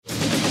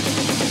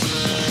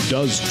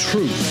Does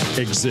truth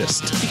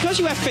exist? Because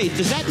you have faith,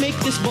 does that make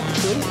this book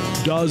true?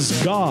 Does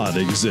God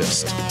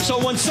exist?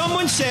 So when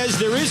someone says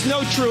there is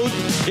no truth,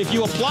 if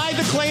you apply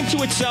the claim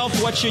to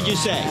itself, what should you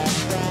say?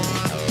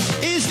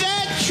 Is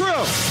that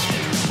true?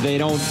 They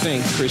don't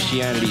think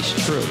Christianity's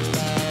true.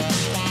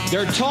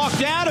 They're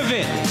talked out of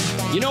it.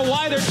 You know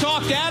why they're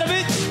talked out of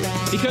it?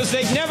 Because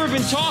they've never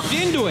been talked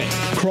into it.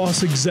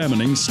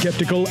 Cross-examining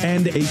skeptical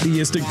and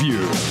atheistic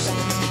views.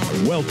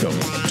 Welcome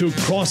to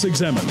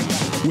Cross-Examine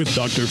with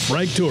Dr.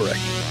 Frank Turek.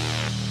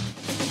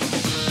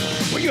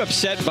 Were you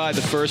upset by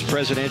the first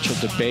presidential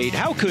debate?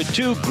 How could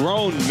two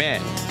grown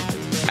men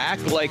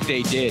act like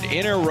they did,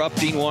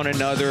 interrupting one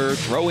another,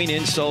 throwing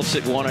insults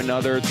at one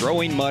another,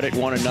 throwing mud at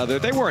one another?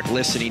 They weren't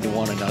listening to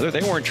one another.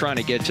 They weren't trying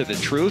to get to the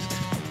truth.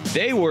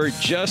 They were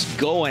just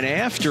going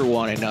after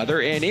one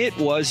another, and it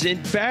was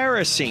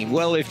embarrassing.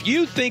 Well, if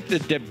you think the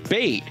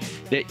debate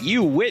that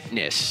you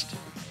witnessed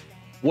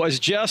was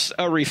just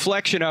a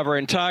reflection of our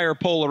entire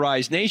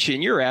polarized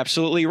nation, you're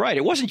absolutely right.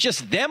 It wasn't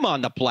just them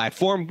on the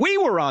platform. We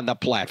were on the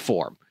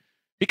platform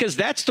because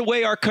that's the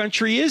way our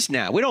country is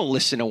now. We don't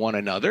listen to one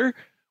another.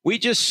 We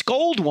just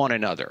scold one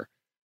another.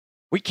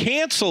 We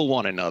cancel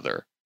one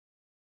another.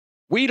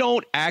 We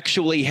don't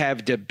actually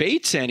have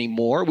debates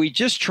anymore. We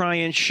just try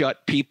and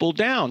shut people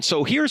down.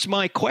 So here's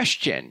my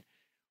question.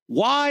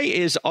 Why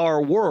is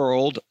our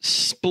world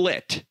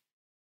split?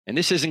 And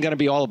this isn't going to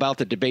be all about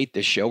the debate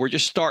this show. We're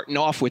just starting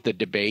off with the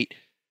debate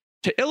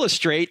to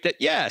illustrate that,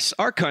 yes,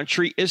 our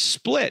country is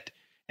split.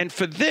 And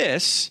for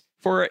this,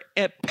 for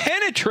a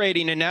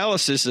penetrating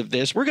analysis of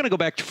this, we're going to go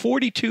back to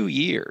 42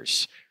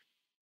 years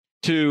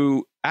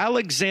to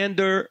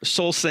Alexander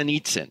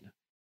Solzhenitsyn.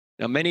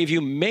 Now, many of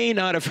you may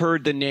not have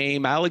heard the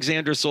name.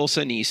 Alexander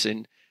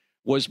Solzhenitsyn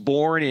was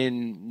born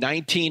in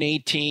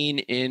 1918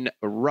 in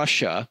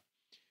Russia,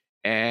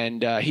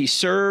 and he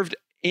served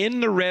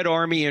in the Red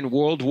Army in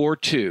World War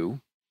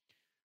II.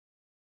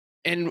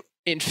 And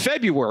in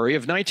February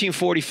of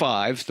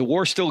 1945, the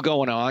war's still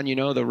going on. You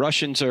know, the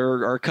Russians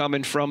are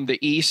coming from the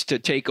east to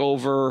take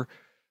over,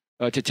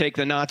 to take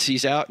the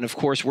Nazis out. And, of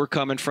course, we're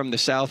coming from the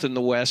south and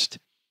the west.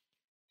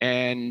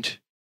 And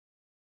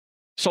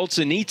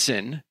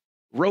Solzhenitsyn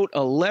wrote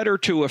a letter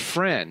to a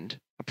friend,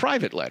 a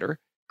private letter,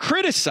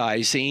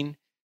 criticizing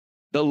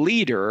the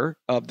leader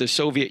of the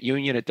Soviet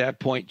Union at that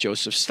point,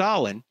 Joseph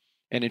Stalin.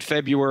 And in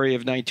February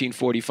of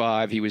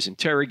 1945, he was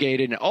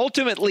interrogated and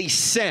ultimately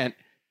sent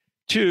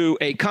to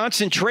a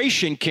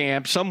concentration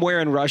camp somewhere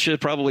in Russia,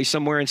 probably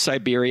somewhere in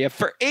Siberia,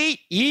 for 8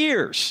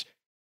 years,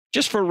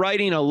 just for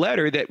writing a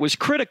letter that was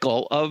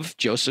critical of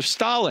Joseph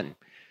Stalin.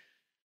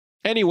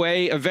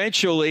 Anyway,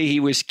 eventually he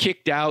was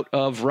kicked out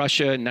of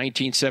Russia in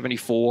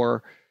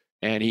 1974.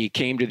 And he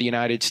came to the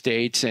United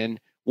States. And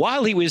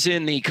while he was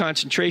in the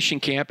concentration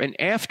camp and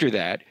after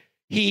that,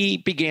 he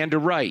began to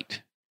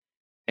write.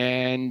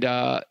 And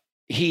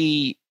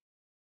he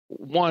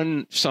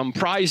won some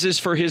prizes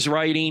for his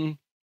writing.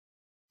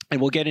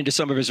 And we'll get into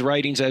some of his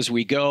writings as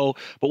we go.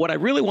 But what I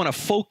really want to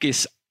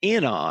focus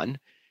in on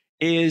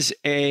is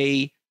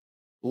a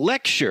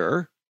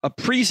lecture, a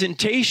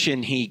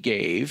presentation he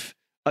gave,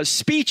 a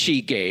speech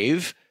he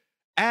gave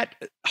at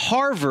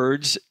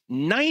Harvard's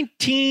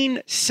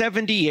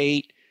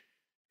 1978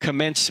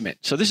 commencement.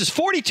 So this is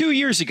 42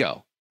 years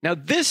ago. Now,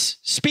 this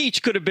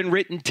speech could have been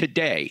written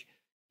today,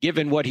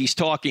 given what he's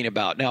talking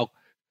about. Now,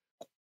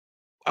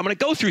 I'm going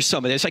to go through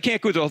some of this. I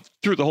can't go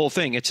through the whole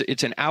thing.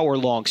 It's an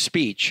hour-long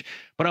speech.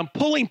 But I'm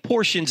pulling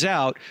portions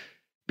out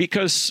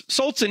because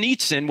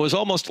Solzhenitsyn was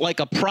almost like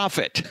a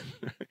prophet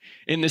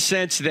in the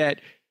sense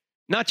that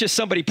not just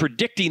somebody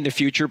predicting the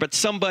future, but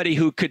somebody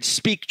who could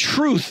speak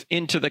truth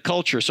into the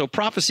culture. So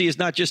prophecy is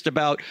not just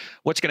about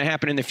what's going to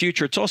happen in the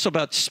future. It's also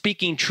about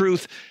speaking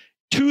truth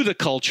to the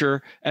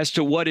culture as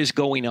to what is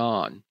going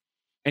on.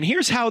 And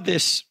here's how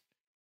this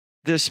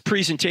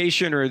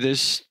presentation or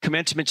this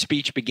commencement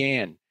speech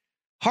began.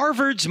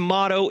 Harvard's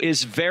motto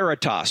is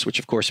Veritas, which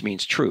of course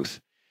means truth.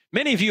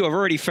 Many of you have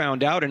already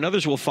found out, and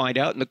others will find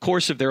out in the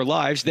course of their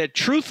lives, that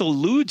truth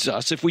eludes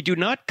us if we do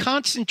not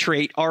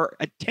concentrate our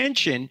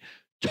attention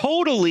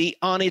totally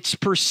on its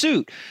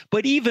pursuit.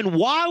 But even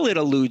while it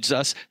eludes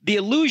us, the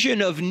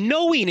illusion of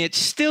knowing it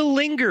still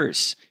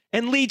lingers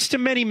and leads to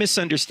many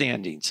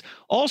misunderstandings.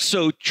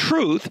 Also,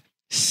 truth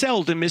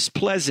seldom is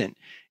pleasant.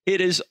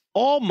 It is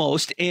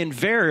almost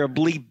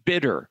invariably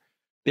bitter.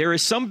 There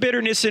is some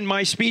bitterness in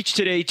my speech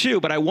today,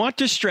 too, but I want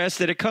to stress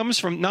that it comes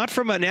from not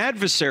from an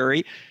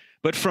adversary,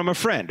 but from a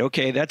friend.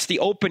 Okay, that's the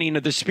opening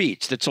of the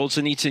speech that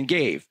Solzhenitsyn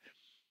gave.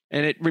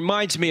 And it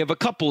reminds me of a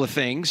couple of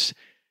things,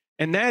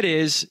 and that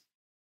is,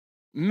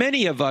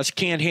 many of us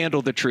can't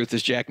handle the truth,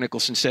 as Jack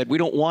Nicholson said. We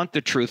don't want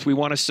the truth. We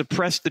want to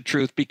suppress the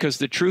truth because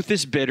the truth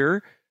is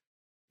bitter.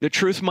 The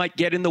truth might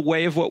get in the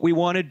way of what we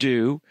want to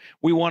do.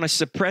 We want to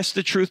suppress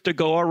the truth to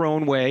go our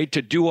own way,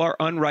 to do our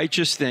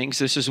unrighteous things.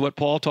 This is what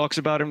Paul talks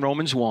about in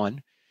Romans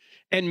 1.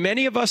 And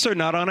many of us are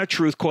not on a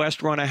truth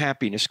quest. We're on a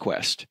happiness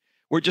quest.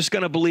 We're just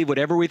going to believe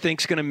whatever we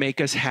think is going to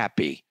make us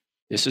happy.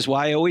 This is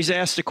why I always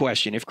ask the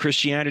question, if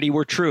Christianity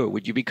were true,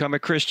 would you become a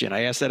Christian?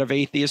 I ask that of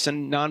atheists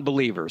and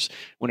non-believers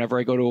whenever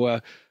I go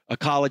to a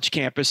college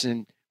campus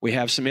and we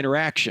have some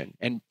interaction.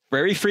 And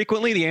very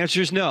frequently, the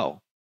answer is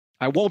no.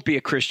 I won't be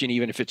a Christian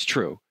even if it's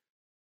true.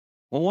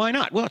 Well, why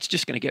not? Well, it's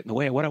just going to get in the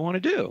way of what I want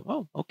to do.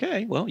 Oh,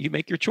 okay. Well, you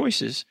make your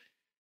choices.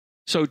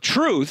 So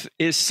truth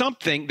is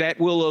something that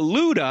will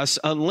elude us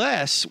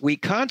unless we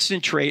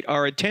concentrate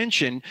our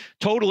attention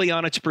totally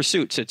on its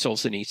pursuit, said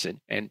Solzhenitsyn.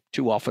 And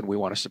too often we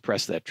want to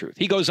suppress that truth.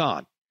 He goes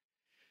on.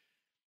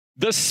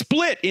 The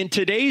split in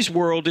today's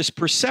world is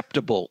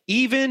perceptible,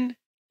 even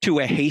to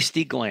a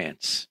hasty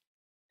glance.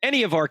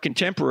 Any of our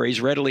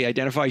contemporaries readily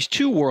identifies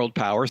two world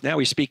powers. Now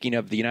he's speaking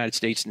of the United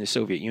States and the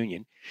Soviet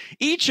Union.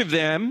 Each of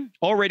them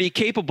already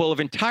capable of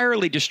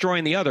entirely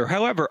destroying the other.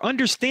 However,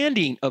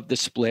 understanding of the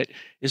split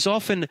is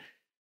often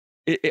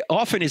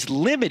is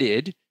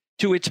limited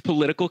to its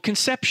political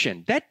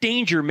conception. That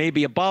danger may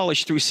be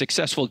abolished through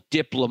successful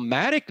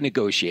diplomatic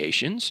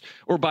negotiations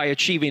or by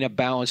achieving a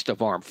balance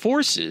of armed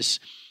forces.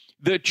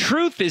 The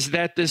truth is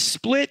that the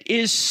split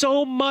is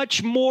so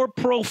much more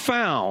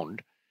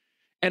profound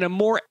and a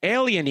more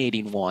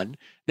alienating one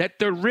that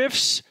the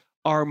rifts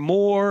are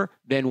more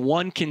than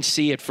one can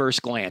see at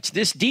first glance.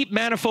 This deep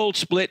manifold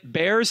split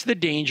bears the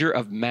danger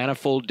of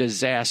manifold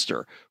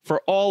disaster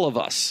for all of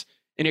us,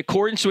 in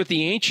accordance with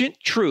the ancient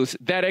truth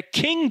that a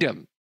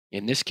kingdom,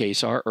 in this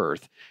case our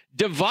earth,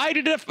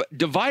 divided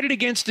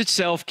against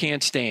itself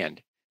can't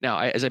stand. Now,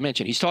 as I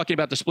mentioned, he's talking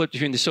about the split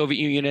between the Soviet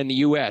Union and the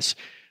U.S.,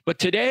 but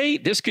today,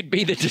 this could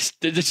be the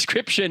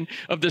description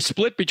of the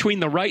split between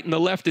the right and the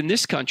left in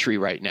this country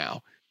right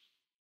now.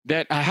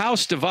 That a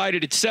house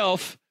divided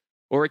itself,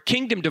 or a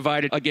kingdom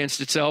divided against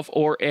itself,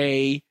 or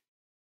a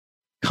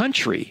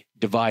country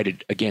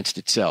divided against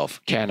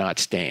itself cannot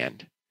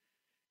stand.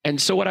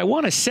 And so what I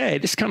want to say,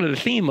 this is kind of the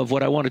theme of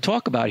what I want to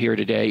talk about here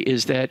today,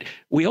 is that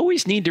we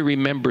always need to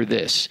remember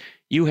this.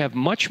 You have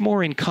much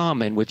more in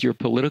common with your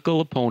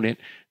political opponent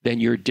than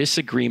your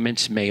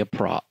disagreements may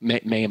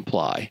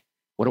imply.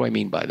 What do I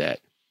mean by that?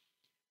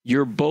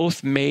 You're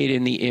both made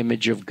in the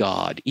image of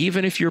God.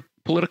 Even if your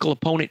political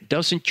opponent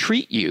doesn't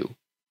treat you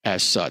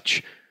as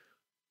such,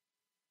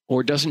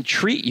 or doesn't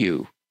treat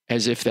you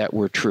as if that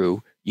were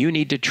true, you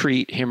need to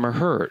treat him or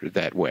her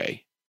that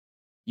way.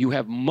 You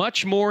have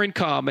much more in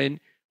common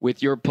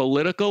with your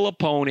political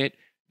opponent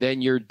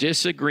than your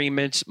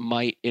disagreements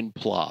might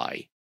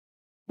imply.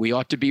 We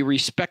ought to be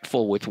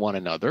respectful with one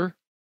another,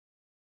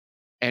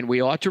 and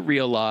we ought to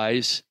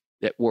realize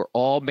that we're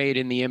all made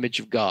in the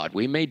image of God.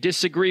 We may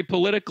disagree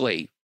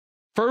politically,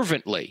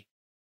 fervently,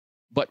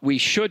 but we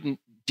shouldn't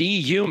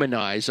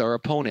dehumanize our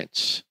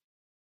opponents.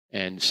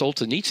 And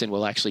Solzhenitsyn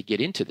will actually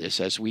get into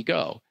this as we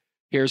go.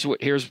 Here's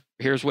what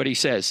he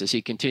says as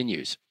he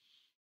continues.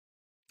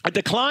 A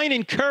decline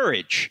in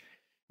courage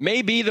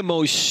may be the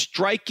most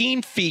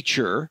striking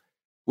feature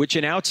which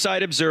an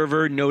outside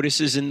observer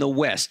notices in the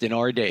West in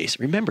our days.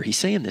 Remember, he's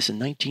saying this in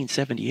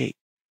 1978.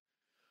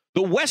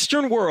 The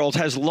Western world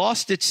has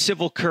lost its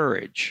civil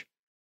courage,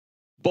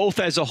 both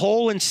as a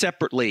whole and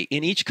separately,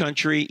 in each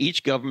country,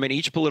 each government,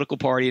 each political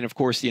party, and of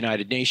course the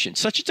United Nations.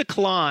 Such a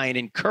decline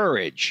in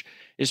courage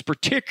is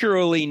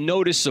particularly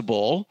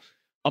noticeable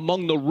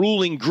among the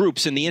ruling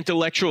groups and the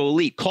intellectual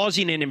elite,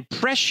 causing an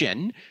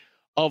impression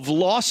of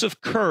loss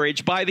of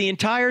courage by the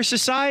entire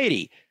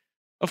society.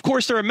 Of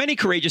course, there are many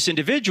courageous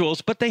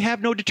individuals, but they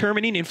have no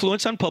determining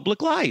influence on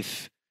public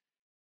life.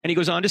 And he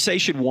goes on to say,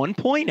 should one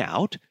point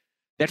out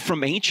that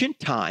from ancient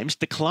times,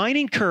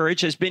 declining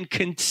courage has been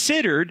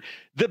considered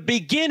the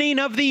beginning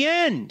of the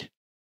end.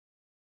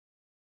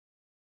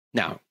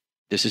 Now,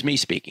 this is me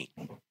speaking.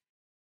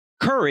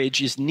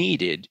 Courage is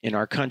needed in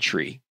our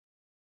country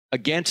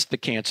against the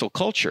cancel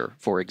culture,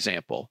 for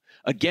example,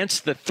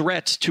 against the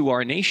threats to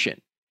our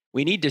nation.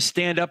 We need to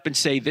stand up and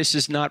say, this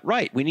is not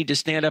right. We need to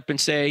stand up and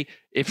say,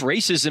 if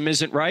racism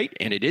isn't right,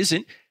 and it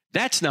isn't,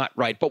 that's not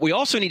right. But we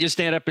also need to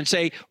stand up and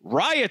say,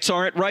 riots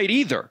aren't right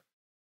either.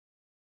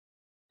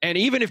 And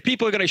even if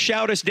people are going to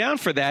shout us down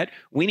for that,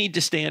 we need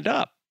to stand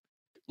up.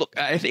 Look,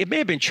 it may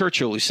have been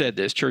Churchill who said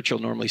this. Churchill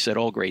normally said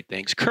all great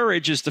things.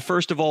 Courage is the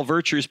first of all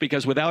virtues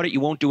because without it, you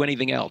won't do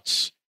anything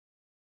else.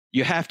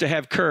 You have to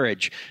have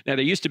courage. Now,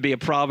 there used to be a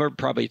proverb,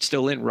 probably it's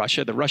still in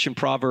Russia. The Russian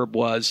proverb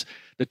was,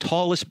 the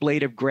tallest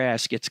blade of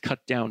grass gets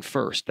cut down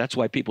first. That's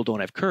why people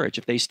don't have courage.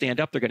 If they stand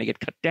up, they're going to get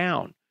cut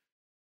down.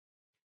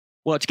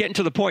 Well, it's getting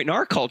to the point in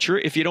our culture,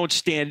 if you don't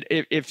stand,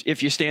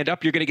 if you stand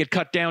up, you're going to get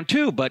cut down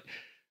too. But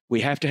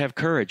we have to have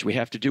courage. We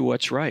have to do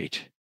what's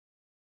right.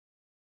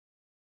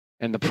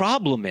 And the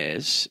problem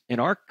is,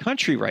 in our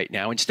country right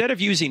now, instead of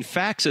using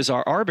facts as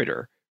our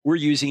arbiter, we're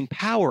using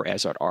power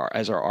as our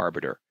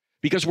arbiter.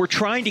 Because we're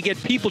trying to get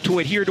people to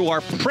adhere to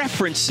our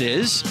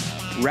preferences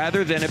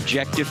rather than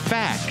objective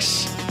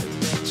facts.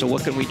 So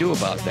what can we do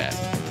about that?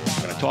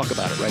 I'm going to talk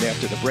about it right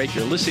after the break.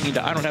 You're listening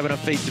to I Don't Have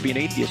Enough Faith to Be an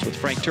Atheist with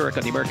Frank Turek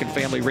on the American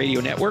Family Radio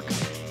Network.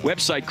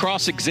 Website,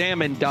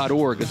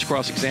 crossexamine.org. That's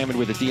cross-examine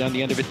with a D on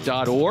the end of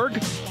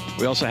it.org.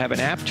 We also have an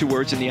app, 2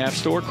 words in the App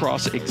Store,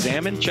 Cross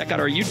Examine. Check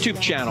out our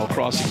YouTube channel,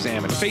 Cross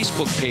Examine,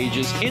 Facebook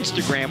pages,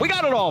 Instagram. We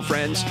got it all,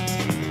 friends.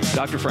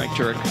 Dr. Frank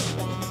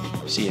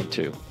Turek. See you in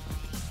 2.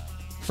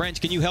 Friends,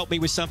 can you help me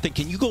with something?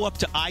 Can you go up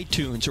to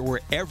iTunes or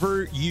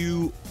wherever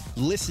you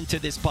listen to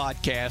this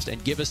podcast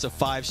and give us a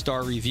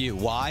 5-star review?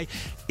 Why?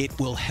 It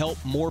will help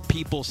more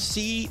people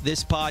see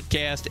this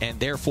podcast and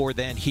therefore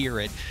then hear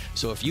it.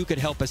 So if you could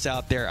help us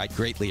out there, I'd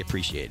greatly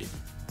appreciate it.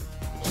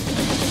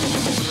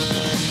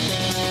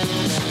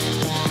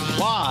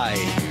 Why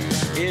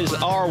is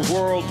our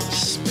world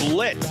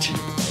split?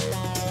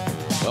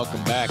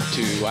 Welcome back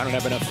to I Don't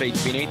Have Enough Faith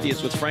to Be an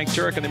Atheist with Frank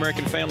Turek on the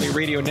American Family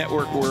Radio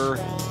Network.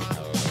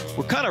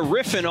 We're kind of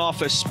riffing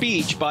off a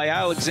speech by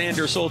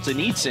Alexander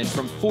Solzhenitsyn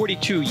from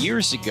 42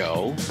 years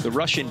ago, the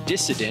Russian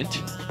dissident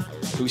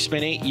who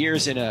spent 8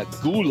 years in a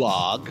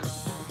gulag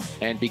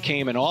and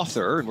became an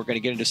author. And we're going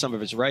to get into some of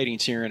his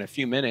writings here in a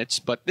few minutes.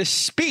 But this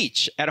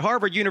speech at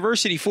Harvard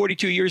University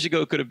 42 years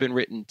ago could have been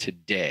written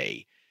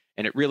today.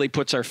 And it really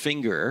puts our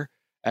finger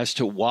as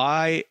to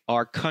why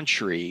our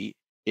country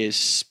is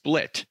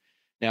split.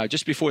 Now,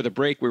 just before the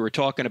break, we were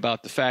talking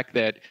about the fact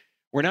that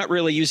we're not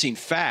really using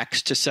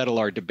facts to settle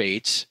our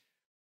debates.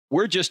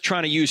 We're just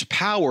trying to use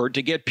power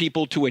to get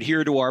people to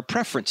adhere to our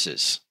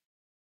preferences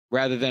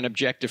rather than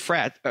objective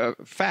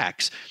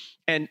facts.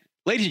 And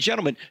ladies and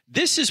gentlemen,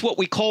 this is what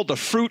we call the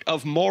fruit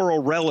of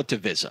moral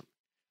relativism.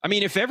 I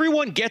mean, if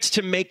everyone gets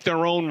to make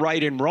their own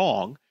right and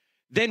wrong,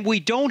 then we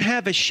don't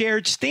have a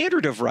shared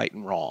standard of right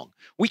and wrong.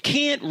 We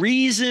can't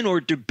reason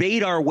or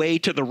debate our way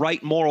to the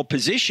right moral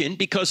position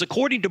because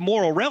according to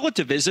moral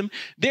relativism,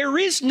 there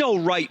is no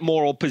right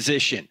moral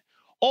position.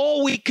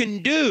 All we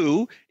can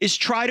do is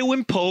try to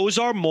impose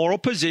our moral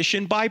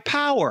position by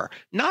power,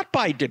 not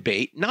by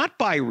debate, not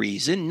by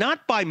reason,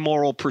 not by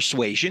moral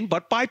persuasion,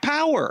 but by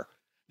power.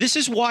 This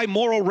is why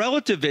moral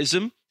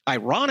relativism,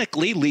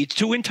 ironically, leads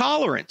to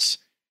intolerance,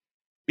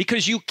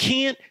 because you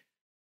can't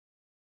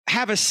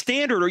have a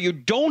standard, or you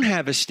don't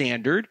have a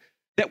standard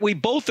that we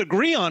both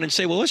agree on and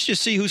say, well, let's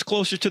just see who's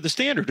closer to the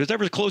standard.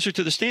 Whoever's closer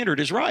to the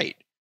standard is right.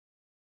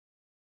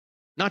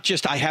 Not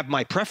just I have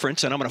my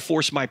preference and I'm going to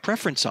force my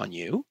preference on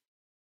you.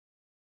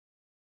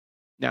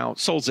 Now,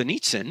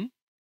 Solzhenitsyn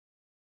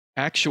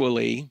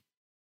actually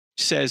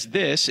says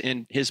this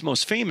in his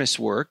most famous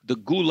work, the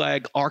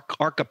Gulag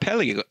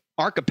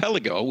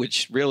Archipelago,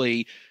 which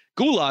really,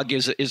 Gulag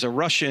is a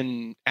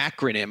Russian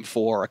acronym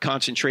for a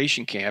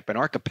concentration camp, and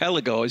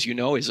archipelago, as you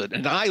know, is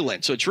an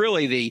island. So it's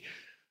really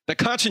the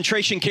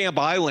concentration camp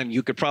island.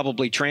 You could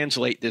probably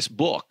translate this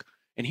book.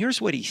 And here's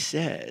what he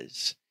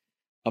says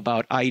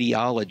about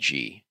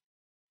ideology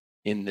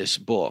in this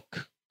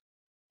book.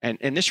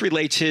 And this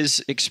relates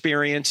his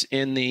experience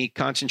in the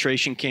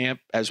concentration camp,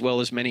 as well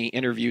as many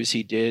interviews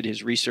he did,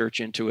 his research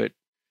into it.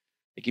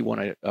 I think he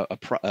won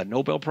a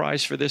Nobel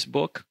Prize for this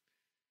book.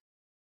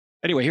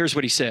 Anyway, here's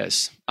what he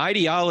says.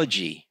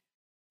 Ideology,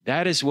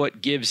 that is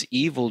what gives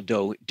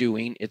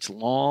evildoing its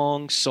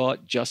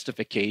long-sought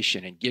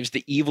justification and gives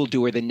the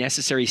evildoer the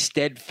necessary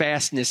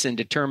steadfastness and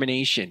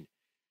determination.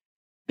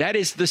 That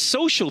is the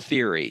social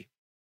theory,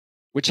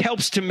 which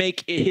helps to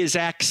make his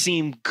act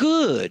seem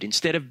good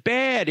instead of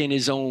bad in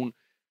his own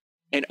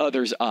and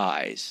others'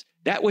 eyes.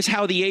 That was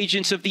how the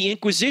agents of the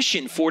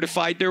Inquisition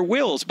fortified their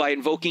wills, by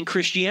invoking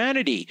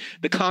Christianity,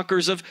 the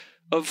conquerors of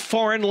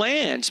foreign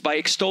lands by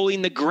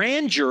extolling the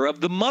grandeur of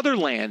the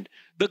motherland,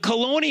 the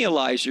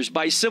colonializers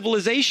by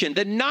civilization,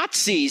 the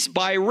Nazis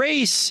by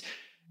race,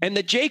 and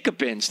the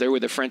Jacobins. They were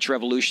the French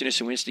revolutionists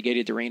who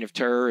instigated the Reign of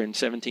Terror in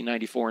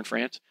 1794 in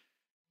France.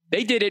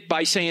 They did it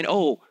by saying,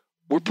 oh,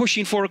 we're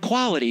pushing for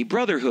equality,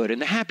 brotherhood,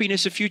 and the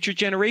happiness of future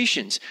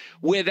generations.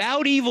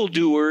 Without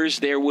evildoers,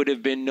 there would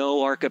have been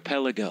no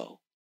archipelago.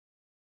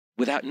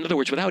 In other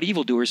words, without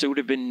evildoers, there would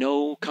have been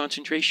no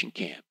concentration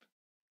camp,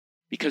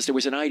 because there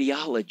was an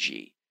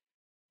ideology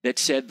that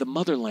said the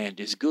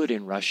motherland is good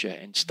in Russia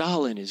and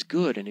Stalin is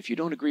good. And if you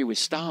don't agree with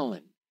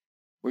Stalin,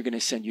 we're going to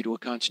send you to a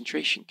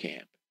concentration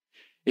camp.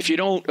 If you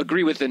don't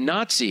agree with the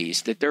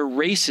Nazis, that their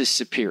race is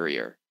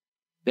superior,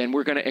 then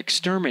we're going to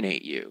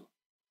exterminate you.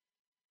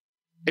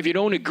 If you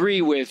don't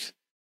agree with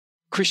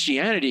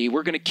Christianity,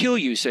 we're going to kill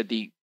you, said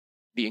the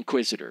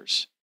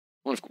inquisitors.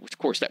 Well, of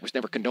course, that was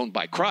never condoned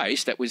by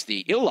Christ. That was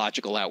the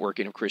illogical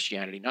outworking of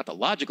Christianity, not the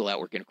logical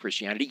outworking of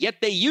Christianity.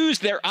 Yet they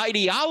used their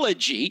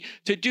ideology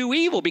to do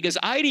evil, because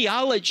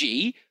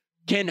ideology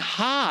can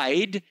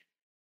hide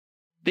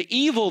the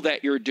evil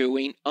that you're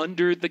doing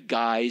under the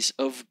guise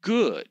of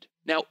good.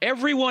 Now,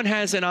 everyone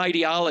has an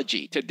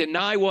ideology. To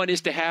deny one is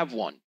to have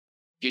one.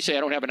 If you say,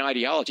 I don't have an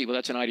ideology, well,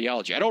 that's an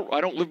ideology. I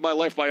don't live my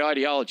life by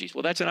ideologies.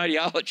 Well, that's an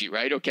ideology,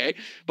 right? Okay.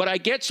 But I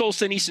get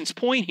Solzhenitsyn's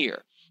point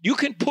here. You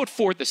can put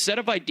forth a set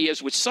of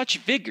ideas with such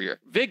vigor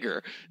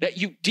that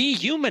you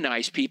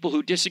dehumanize people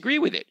who disagree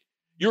with it.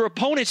 Your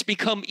opponents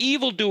become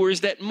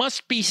evildoers that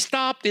must be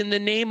stopped in the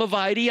name of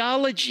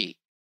ideology.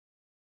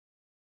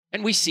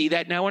 And we see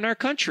that now in our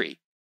country.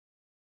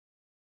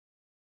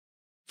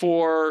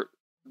 For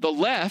the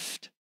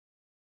left,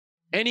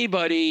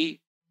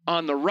 anybody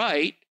on the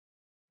right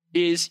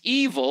is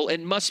evil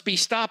and must be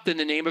stopped in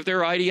the name of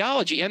their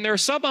ideology. And there are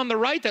some on the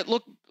right that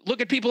look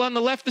at people on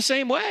the left the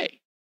same way.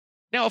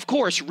 Now, of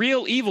course,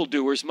 real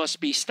evildoers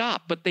must be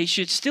stopped, but they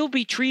should still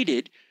be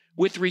treated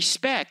with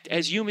respect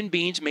as human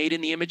beings made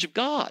in the image of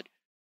God.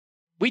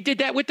 We did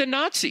that with the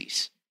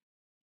Nazis.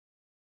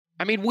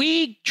 I mean,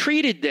 we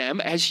treated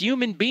them as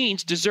human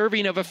beings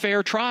deserving of a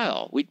fair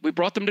trial. We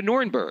brought them to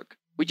Nuremberg.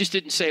 We just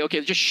didn't say,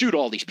 okay, just shoot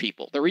all these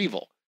people. They're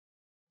evil.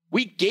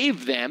 We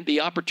gave them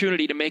the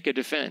opportunity to make a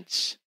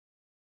defense.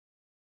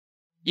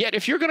 Yet,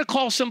 if you're going to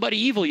call somebody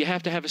evil, you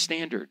have to have a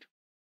standard.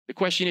 The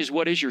question is,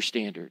 what is your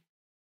standard?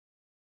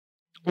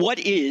 What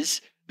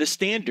is the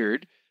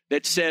standard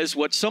that says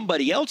what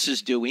somebody else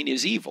is doing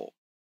is evil?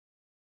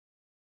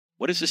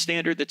 What is the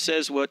standard that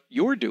says what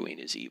you're doing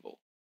is evil?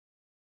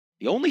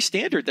 The only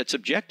standard that's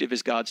objective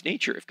is God's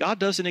nature. If God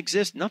doesn't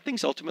exist,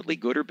 nothing's ultimately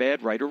good or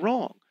bad, right or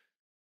wrong.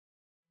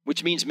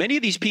 Which means many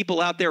of these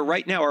people out there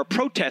right now are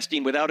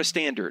protesting without a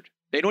standard.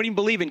 They don't even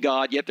believe in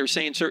God, yet they're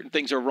saying certain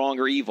things are wrong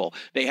or evil.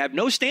 They have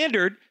no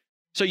standard,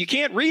 so you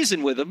can't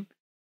reason with them.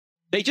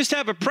 They just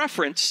have a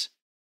preference,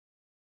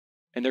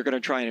 and they're going to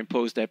try and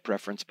impose that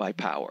preference by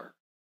power.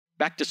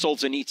 Back to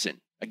Solzhenitsyn.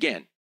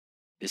 Again,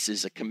 this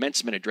is a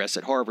commencement address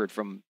at Harvard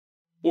from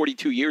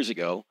 42 years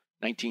ago,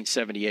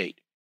 1978.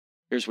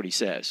 Here's what he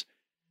says.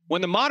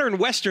 When the modern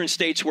Western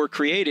states were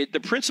created, the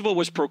principle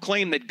was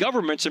proclaimed that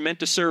governments are meant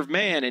to serve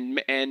man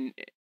and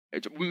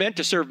meant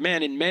to serve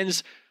men in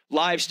men's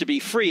lives to be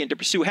free and to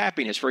pursue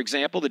happiness. For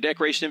example, the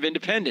Declaration of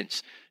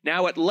Independence.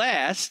 Now, at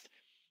last,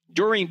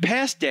 during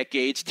past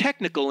decades,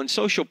 technical and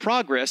social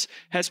progress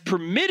has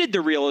permitted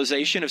the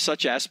realization of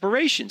such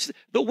aspirations.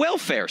 The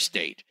welfare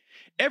state.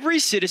 Every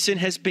citizen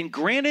has been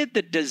granted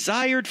the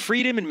desired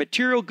freedom and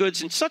material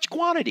goods in such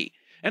quantity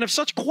and of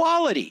such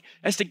quality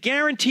as to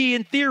guarantee,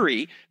 in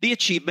theory, the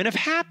achievement of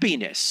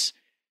happiness.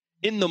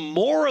 In the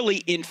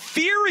morally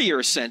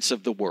inferior sense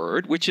of the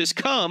word, which has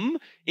come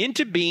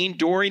into being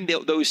during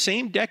those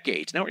same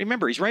decades. Now,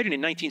 remember, he's writing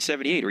in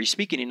 1978, or he's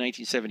speaking in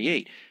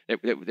 1978,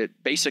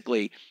 that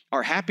basically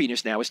our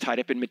happiness now is tied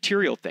up in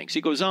material things.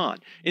 He goes on.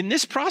 In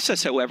this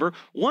process, however,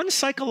 one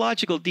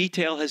psychological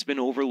detail has been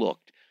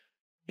overlooked.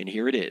 And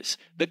here it is.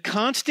 The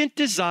constant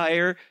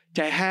desire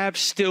to have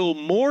still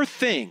more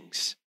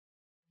things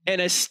and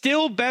a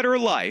still better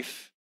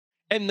life,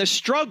 and the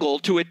struggle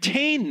to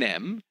attain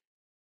them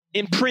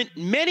imprint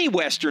many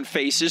Western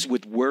faces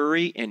with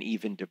worry and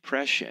even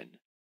depression,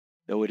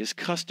 though it is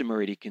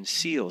customary to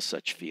conceal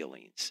such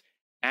feelings.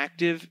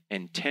 Active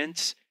and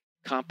tense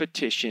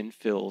competition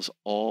fills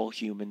all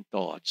human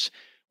thoughts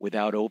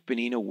without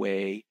opening a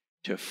way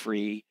to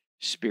free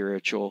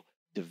spiritual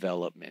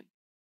development.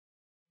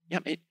 Yeah,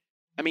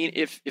 I mean,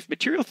 if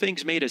material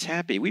things made us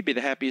happy, we'd be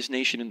the happiest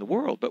nation in the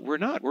world, but we're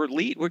not.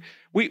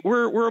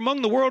 We're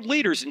among the world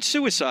leaders in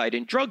suicide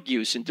and drug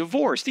use and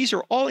divorce. These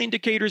are all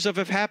indicators of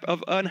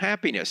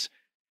unhappiness.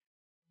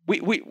 We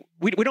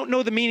don't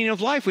know the meaning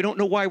of life. We don't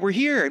know why we're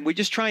here, and we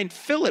just try and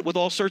fill it with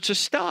all sorts of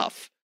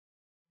stuff.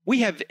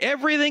 We have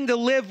everything to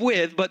live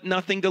with, but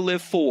nothing to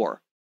live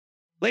for.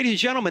 Ladies and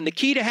gentlemen, the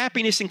key to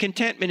happiness and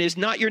contentment is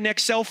not your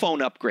next cell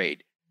phone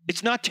upgrade.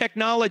 It's not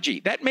technology.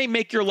 That may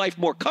make your life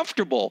more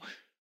comfortable,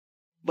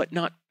 but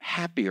not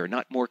happier,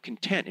 not more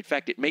content. In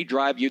fact, it may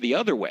drive you the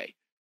other way.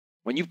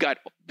 When you've got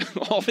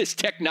all this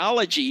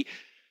technology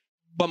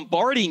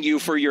bombarding you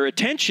for your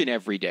attention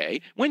every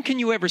day, when can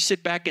you ever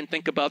sit back and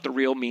think about the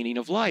real meaning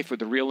of life or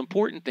the real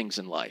important things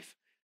in life?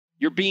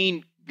 You're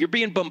being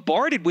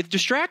bombarded with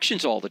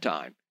distractions all the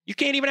time. You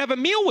can't even have a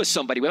meal with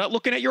somebody without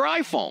looking at your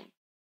iPhone.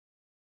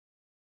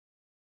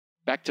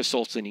 Back to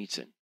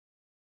Solzhenitsyn.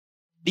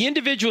 The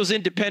individual's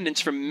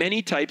independence from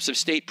many types of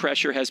state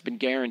pressure has been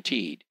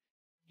guaranteed.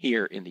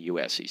 Here in the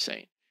U.S., he's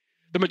saying.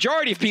 The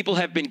majority of people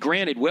have been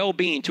granted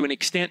well-being to an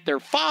extent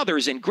their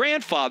fathers and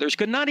grandfathers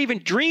could not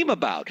even dream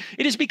about.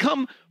 It has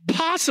become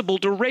possible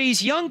to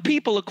raise young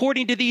people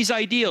according to these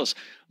ideals,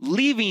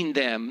 leaving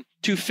them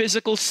to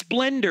physical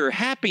splendor,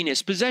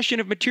 happiness, possession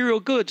of material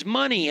goods,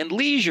 money, and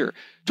leisure,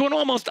 to an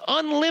almost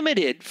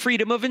unlimited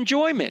freedom of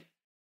enjoyment.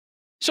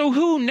 So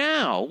who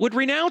now would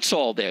renounce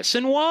all this,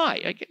 and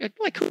why?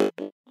 Like, who's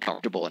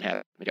comfortable and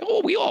happy?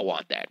 Oh, we all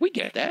want that. We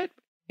get that.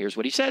 Here's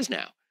what he says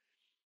now.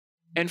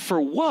 And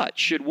for what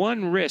should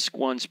one risk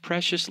one's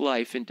precious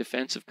life in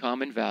defense of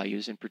common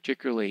values, and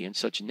particularly in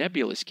such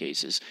nebulous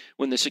cases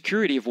when the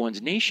security of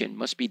one's nation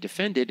must be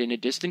defended in a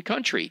distant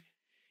country?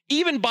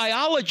 Even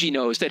biology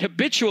knows that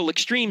habitual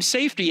extreme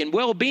safety and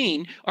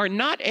well-being are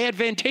not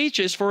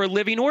advantageous for a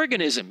living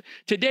organism.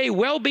 Today,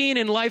 well-being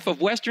in life of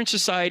Western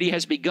society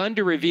has begun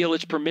to reveal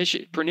its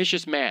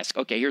pernicious mask.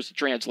 Okay, here's the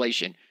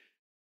translation.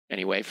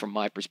 Anyway, from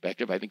my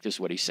perspective, I think this is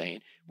what he's saying.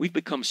 We've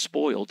become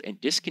spoiled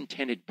and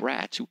discontented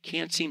brats who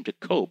can't seem to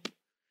cope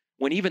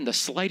when even the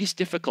slightest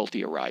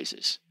difficulty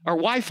arises. Our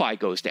Wi-Fi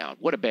goes down.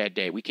 What a bad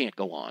day. We can't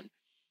go on.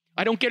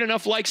 I don't get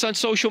enough likes on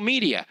social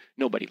media.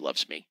 Nobody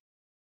loves me.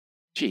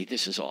 Gee,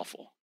 this is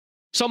awful.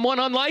 Someone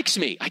unlikes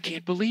me. I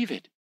can't believe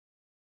it.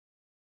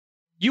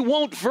 You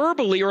won't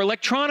verbally or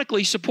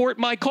electronically support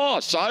my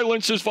cause.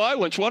 Silence is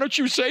violence. Why don't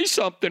you say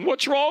something?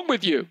 What's wrong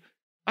with you?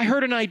 I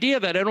heard an idea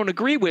that I don't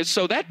agree with,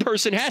 so that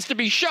person has to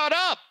be shut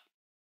up.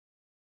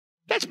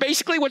 That's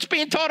basically what's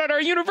being taught at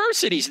our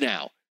universities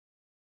now.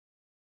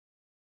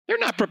 They're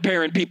not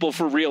preparing people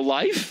for real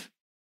life.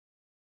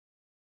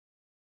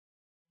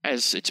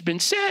 as it's been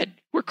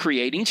said, we're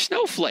creating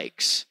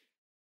snowflakes.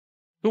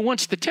 But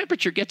once the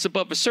temperature gets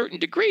above a certain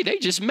degree, they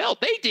just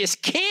melt. They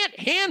just can't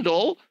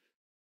handle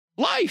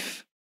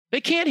life.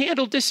 They can't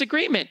handle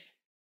disagreement.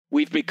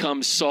 We've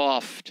become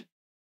soft.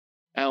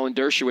 Alan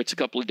Dershowitz a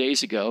couple of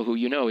days ago, who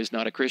you know is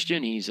not a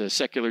Christian, he's a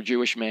secular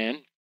Jewish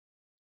man.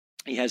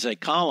 He has a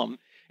column,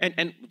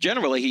 and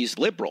generally he's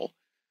liberal.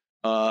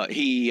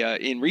 He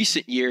in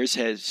recent years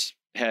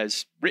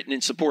has written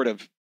in support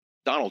of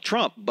Donald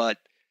Trump, but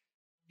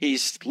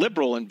he's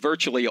liberal in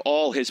virtually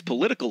all his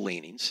political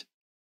leanings.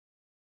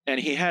 And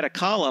he had a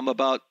column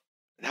about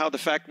how the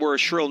fact we're a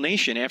shrill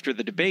nation after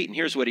the debate. And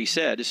here's what he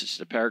said. This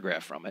is a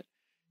paragraph from it.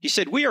 He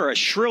said, "We are a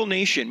shrill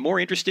nation, more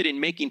interested in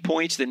making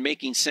points than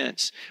making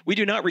sense. We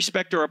do not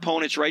respect our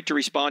opponent's right to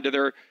respond to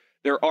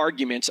their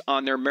arguments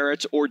on their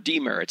merits or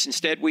demerits.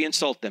 Instead, we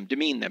insult them,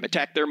 demean them,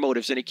 attack their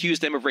motives, and accuse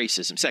them of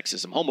racism,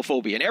 sexism,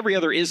 homophobia, and every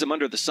other ism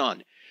under the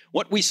sun.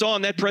 What we saw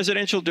in that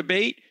presidential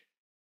debate,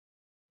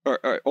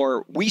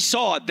 or we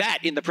saw that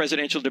in the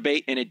presidential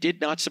debate, and it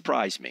did not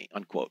surprise me,"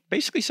 unquote.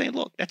 Basically saying,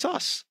 look, that's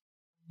us.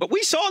 What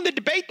we saw in the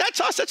debate, that's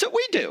us. That's what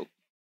we do.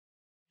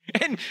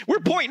 And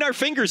we're pointing our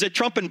fingers at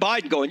Trump and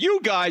Biden going,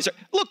 you guys,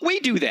 look, we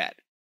do that.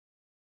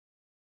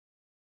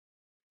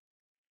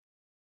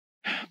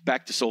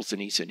 Back to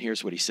Solzhenitsyn.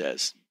 Here's what he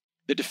says.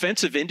 The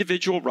defense of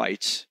individual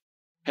rights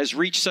has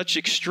reached such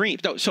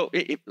extremes. No, so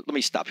let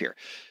me stop here.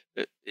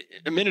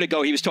 A minute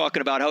ago, he was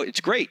talking about how it's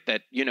great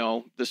that, you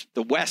know,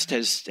 the West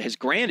has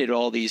granted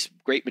all these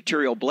great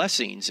material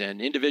blessings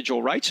and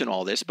individual rights and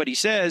all this, but he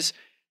says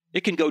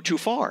it can go too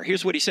far.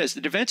 Here's what he says.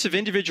 The defense of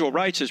individual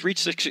rights has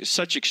reached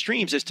such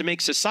extremes as to make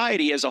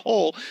society as a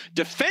whole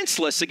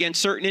defenseless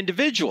against certain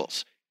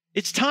individuals.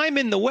 It's time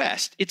in the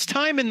West. It's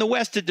time in the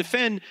West to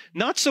defend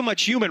not so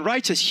much human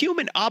rights as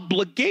human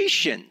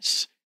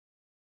obligations.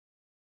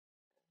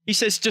 He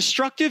says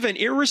destructive and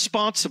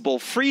irresponsible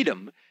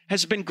freedom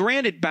has been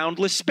granted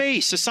boundless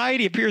space.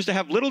 Society appears to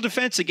have little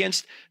defense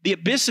against the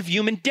abyss of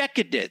human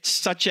decadence,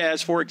 such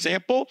as, for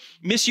example,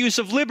 misuse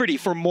of liberty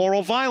for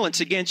moral violence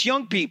against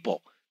young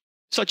people,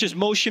 such as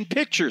motion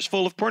pictures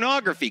full of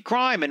pornography,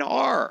 crime, and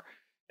horror.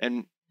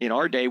 And in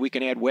our day, we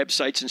can add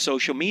websites and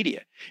social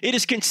media. It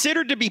is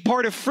considered to be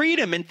part of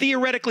freedom and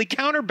theoretically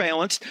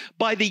counterbalanced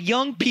by the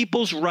young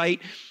people's right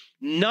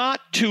not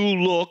to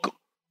look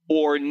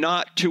or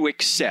not to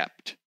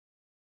accept.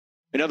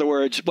 In other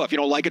words, well, if you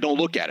don't like it, don't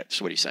look at it.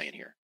 That's what he's saying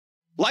here.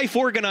 Life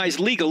organized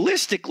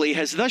legalistically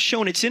has thus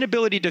shown its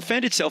inability to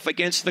defend itself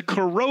against the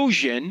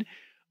corrosion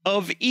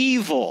of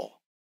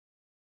evil.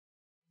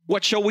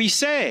 What shall we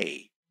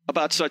say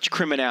about such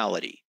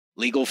criminality?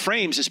 Legal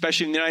frames,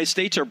 especially in the United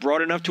States, are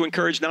broad enough to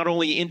encourage not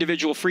only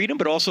individual freedom,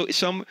 but also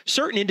some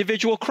certain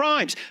individual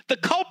crimes. The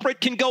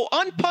culprit can go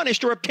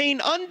unpunished or obtain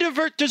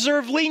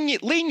undeserved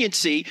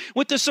leniency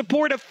with the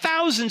support of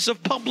thousands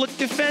of public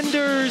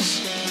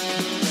defenders.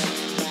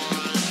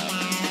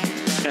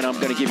 And I'm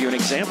going to give you an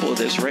example of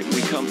this right when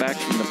we come back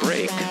from the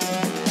break.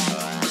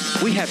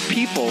 We have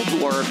people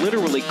who are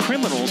literally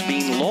criminals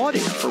being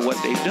lauded for what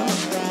they've done.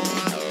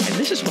 And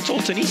this is what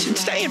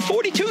Solzhenitsyn's saying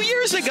 42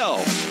 years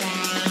ago.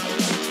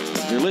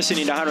 You're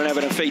listening to How to Have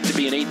Enough Faith to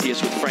Be an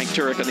Atheist with Frank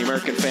Turek on the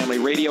American Family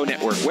Radio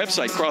Network.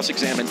 Website,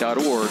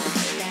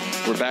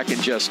 crossexamine.org. We're back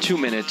in just 2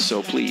 minutes,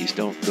 so please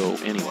don't go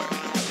anywhere.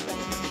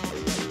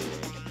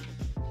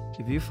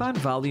 If you find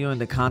value in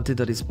the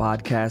content of this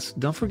podcast,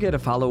 don't forget to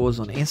follow us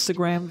on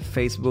Instagram,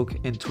 Facebook,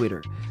 and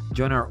Twitter.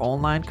 Join our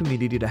online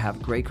community to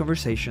have great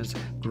conversations,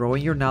 grow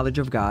in your knowledge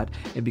of God,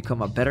 and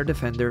become a better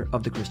defender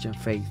of the Christian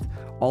faith.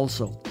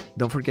 Also,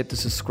 don't forget to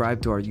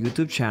subscribe to our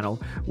YouTube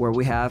channel, where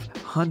we have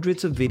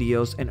hundreds of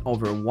videos and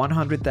over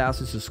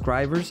 100,000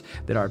 subscribers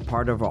that are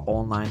part of our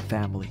online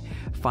family.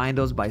 Find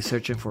us by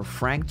searching for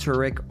Frank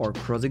Turek or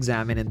Cross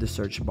Examine in the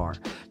search bar.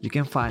 You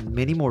can find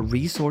many more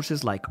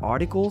resources like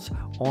articles,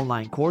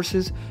 online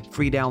courses,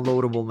 free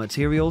downloadable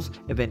materials,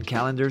 event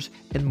calendars,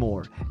 and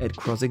more at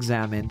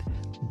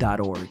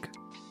crossexamined.org.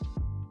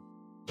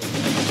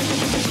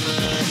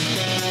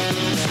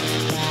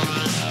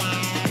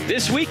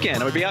 This weekend,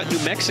 I'm going to be out in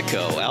New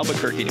Mexico,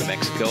 Albuquerque, New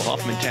Mexico,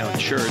 Hoffmantown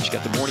Church.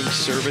 Got the morning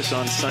service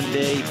on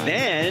Sunday.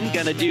 Then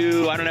going to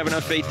do I Don't Have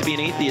Enough Faith to Be an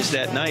Atheist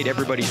that night.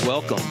 Everybody's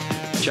welcome.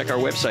 Check our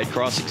website,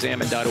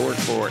 crossexamine.org,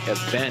 for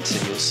events,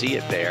 and you'll see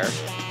it there.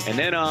 And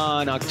then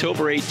on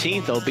October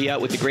 18th, I'll be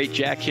out with the great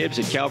Jack Hibbs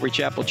at Calvary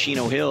Chapel,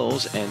 Chino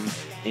Hills. And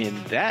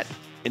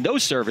in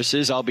those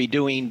services, I'll be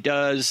doing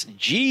Does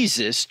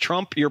Jesus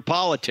Trump Your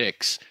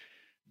Politics?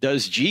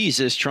 Does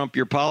Jesus trump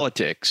your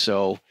politics?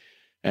 So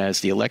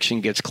as the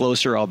election gets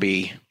closer, I'll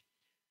be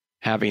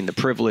having the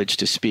privilege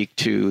to speak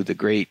to the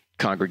great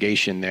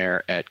congregation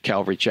there at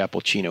Calvary Chapel,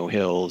 Chino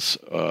Hills,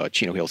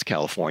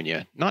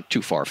 California, not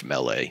too far from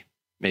L.A.,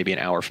 maybe an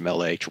hour from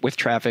L.A., with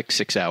traffic,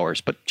 6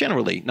 hours, but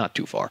generally not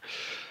too far.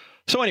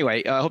 So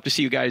anyway, I hope to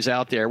see you guys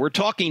out there. We're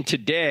talking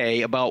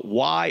today about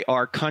why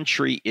our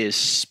country is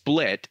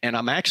split, and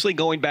I'm actually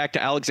going back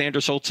to Alexander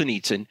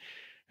Solzhenitsyn,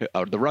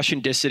 the Russian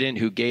dissident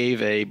who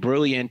gave a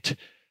brilliant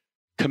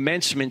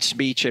commencement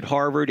speech at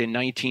Harvard in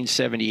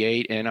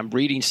 1978, and I'm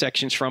reading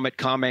sections from it,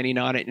 commenting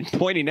on it, and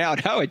pointing out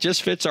how it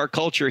just fits our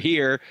culture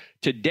here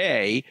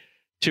today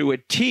to a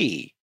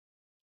T.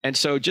 And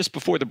so just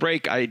before the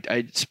break,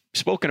 I'd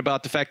spoken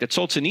about the fact that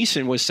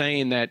Solzhenitsyn was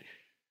saying that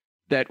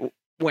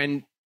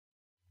when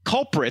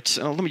culprits,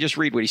 let me just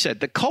read what he said,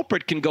 the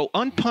culprit can go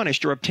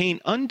unpunished or obtain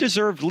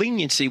undeserved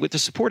leniency with the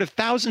support of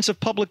thousands of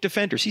public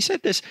defenders. He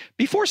said this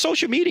before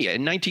social media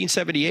in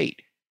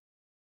 1978.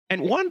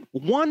 And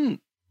one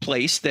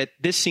place that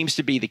this seems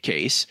to be the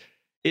case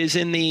is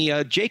in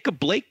the Jacob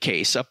Blake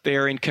case up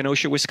there in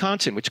Kenosha,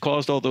 Wisconsin, which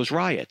caused all those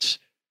riots.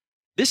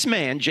 This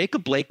man,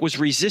 Jacob Blake, was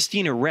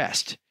resisting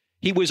arrest.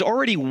 He was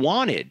already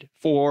wanted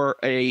for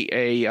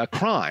a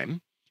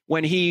crime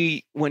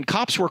when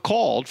cops were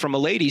called from a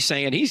lady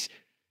saying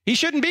he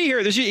shouldn't be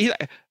here.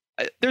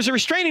 There's a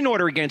restraining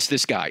order against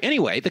this guy.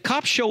 Anyway, the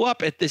cops show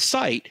up at this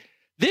site.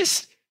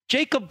 This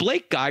Jacob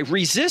Blake guy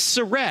resists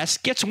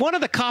arrest, gets one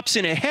of the cops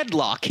in a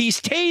headlock.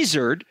 He's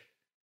tasered,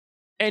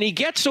 and he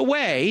gets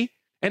away.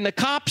 And the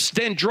cops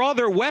then draw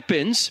their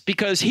weapons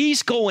because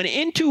he's going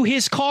into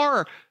his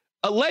car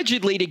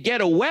allegedly to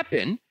get a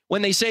weapon.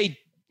 When they say,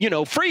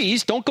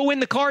 freeze, don't go in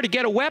the car to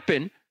get a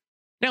weapon.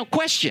 Now,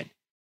 question,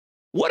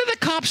 what are the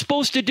cops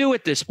supposed to do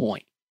at this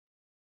point?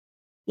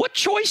 What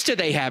choice do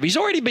they have? He's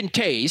already been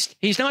tased.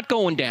 He's not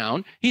going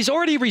down. He's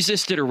already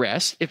resisted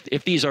arrest,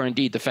 if these are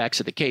indeed the facts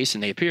of the case,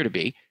 and they appear to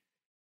be.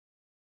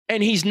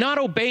 And he's not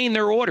obeying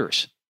their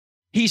orders.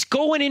 He's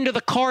going into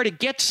the car to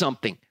get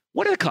something.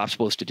 What are the cops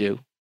supposed to do?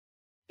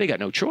 They got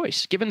no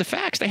choice. Given the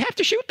facts, they have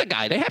to shoot the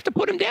guy. They have to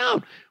put him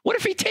down. What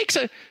if he takes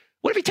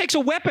a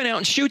weapon out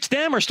and shoots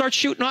them or starts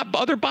shooting up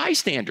other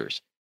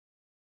bystanders?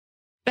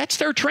 That's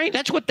their train.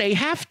 That's what they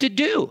have to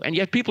do. And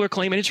yet people are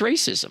claiming it's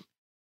racism.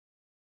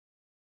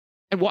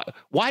 And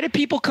why do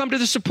people come to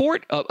the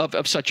support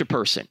of such a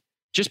person?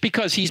 Just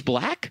because he's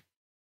black?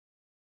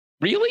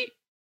 Really?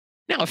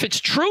 Now, if it's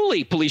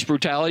truly police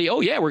brutality,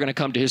 oh yeah, we're going to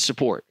come to his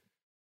support.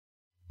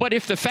 But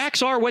if the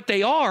facts are what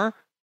they are,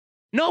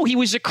 no, he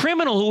was a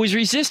criminal who was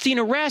resisting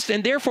arrest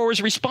and therefore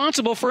was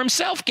responsible for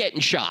himself getting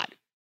shot.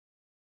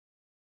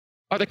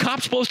 Are the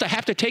cops supposed to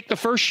have to take the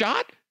first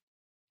shot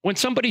when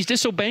somebody's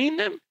disobeying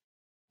them?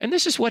 And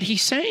this is what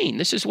he's saying.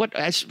 This is what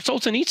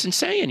Solzhenitsyn's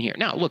saying here.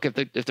 Now, look, if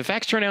the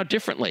facts turn out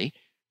differently,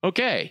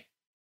 okay.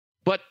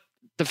 But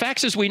the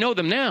facts as we know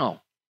them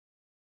now,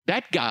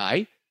 that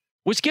guy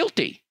was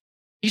guilty.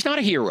 He's not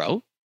a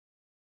hero.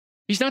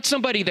 He's not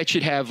somebody that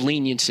should have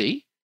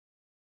leniency.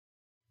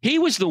 He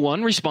was the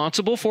one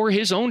responsible for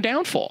his own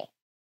downfall.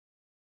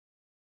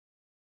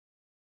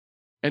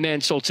 And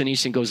then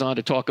Solzhenitsyn goes on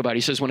to talk about,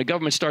 he says, when a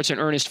government starts an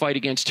earnest fight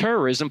against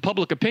terrorism,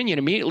 public opinion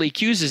immediately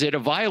accuses it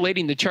of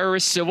violating the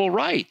terrorist's civil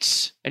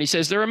rights. And he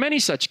says there are many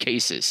such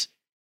cases.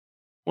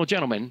 Well,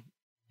 gentlemen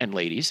and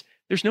ladies,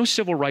 there's no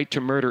civil right to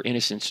murder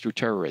innocents through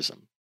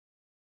terrorism.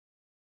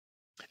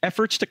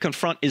 Efforts to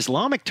confront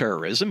Islamic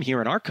terrorism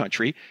here in our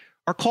country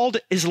are called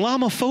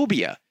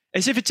Islamophobia,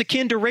 as if it's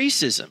akin to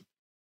racism.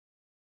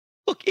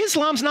 Look,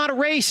 Islam's not a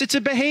race, it's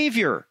a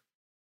behavior.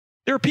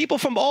 There are people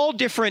from all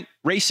different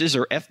races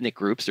or ethnic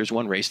groups. There's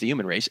one race, the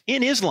human race,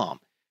 in Islam.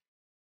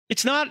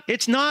 Race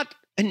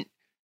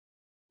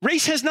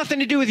has nothing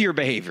to do with your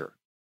behavior.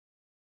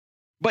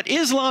 But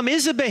Islam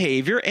is a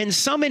behavior, and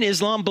some in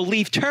Islam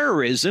believe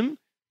terrorism,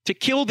 to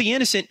kill the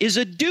innocent, is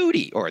a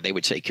duty, or they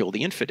would say kill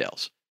the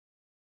infidels.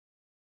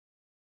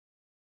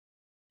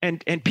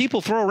 And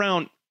people throw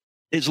around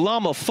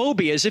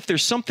Islamophobia as if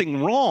there's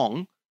something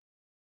wrong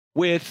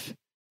with,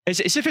 as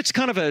if it's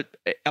kind of a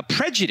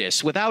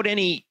prejudice without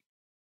any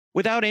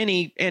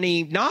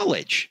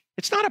knowledge.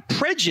 It's not a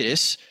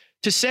prejudice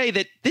to say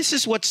that this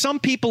is what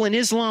some people in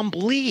Islam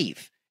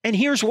believe. And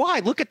here's why.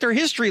 Look at their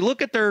history.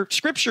 Look at their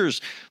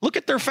scriptures. Look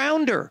at their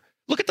founder.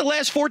 Look at the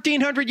last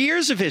 1,400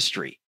 years of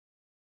history.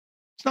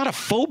 It's not a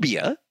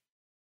phobia.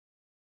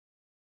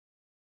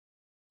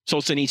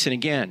 Solzhenitsyn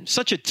again.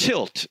 Such a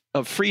tilt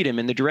of freedom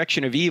in the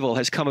direction of evil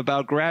has come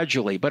about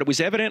gradually, but it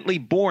was evidently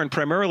born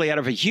primarily out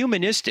of a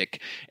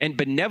humanistic and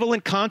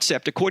benevolent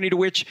concept according to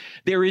which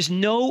there is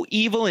no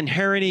evil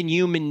inherent in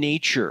human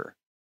nature.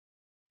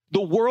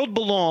 The world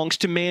belongs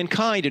to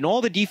mankind, and all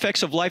the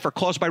defects of life are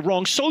caused by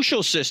wrong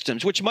social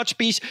systems, which must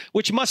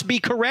be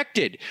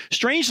corrected.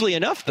 Strangely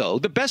enough, though,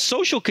 the best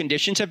social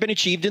conditions have been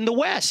achieved in the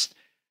West,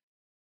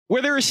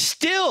 where there is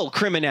still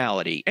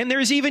criminality, and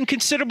there's even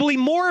considerably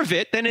more of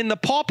it than in the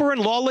pauper and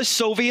lawless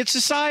Soviet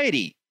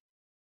society.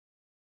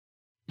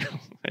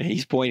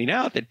 He's pointing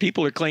out that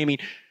people are claiming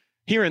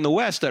here in the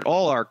West that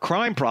all our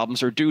crime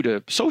problems are due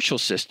to social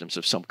systems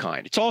of some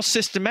kind. It's all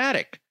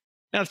systematic.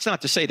 Now, that's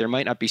not to say there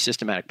might not be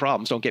systematic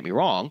problems, don't get me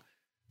wrong.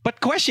 But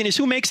the question is,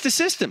 who makes the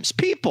systems?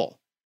 People.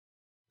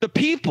 The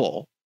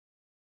people.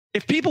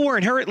 If people were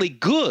inherently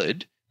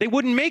good, they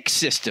wouldn't make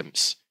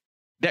systems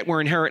that were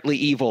inherently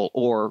evil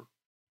or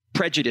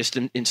prejudiced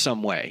in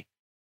some way.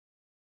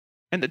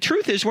 And the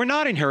truth is, we're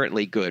not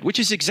inherently good, which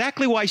is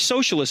exactly why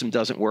socialism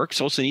doesn't work.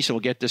 Solzhenitsyn will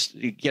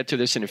get to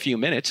this in a few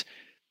minutes.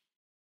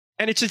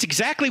 And it's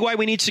exactly why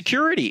we need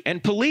security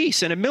and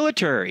police and a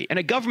military and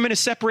a government of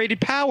separated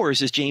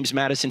powers, as James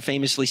Madison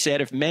famously said,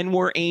 if men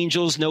were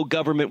angels, no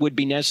government would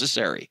be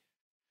necessary.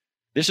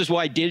 This is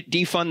why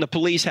defund the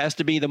police has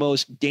to be the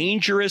most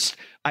dangerous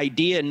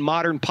idea in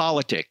modern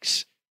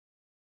politics.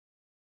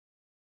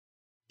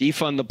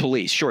 Defund the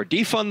police. Sure,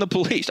 defund the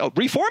police. Oh,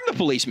 reform the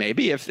police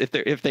maybe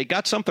if they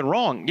got something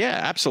wrong. Yeah,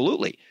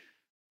 absolutely.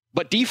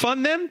 But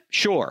defund them?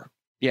 Sure.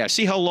 Yeah,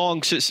 see how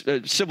long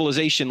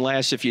civilization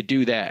lasts if you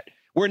do that.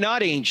 We're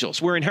not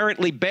angels. We're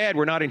inherently bad.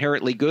 We're not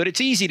inherently good. It's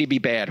easy to be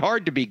bad,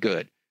 hard to be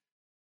good.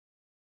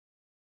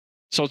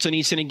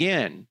 Solzhenitsyn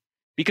again.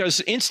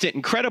 Because instant,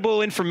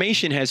 incredible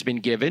information has been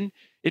given,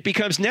 it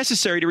becomes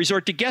necessary to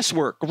resort to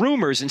guesswork,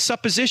 rumors, and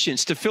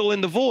suppositions to fill in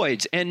the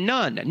voids, and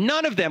none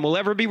of them will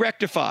ever be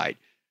rectified.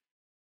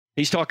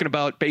 He's talking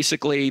about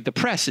basically the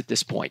press at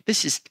this point.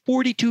 This is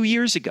 42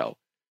 years ago.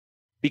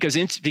 Because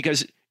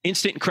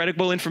instant,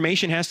 incredible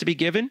information has to be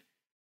given.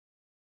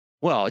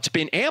 Well, it's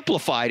been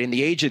amplified in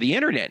the age of the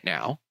internet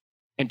now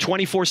and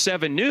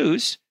 24/7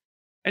 news.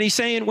 And he's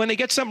saying when they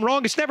get something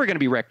wrong, it's never going to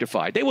be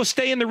rectified. They will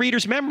stay in the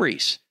reader's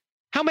memories.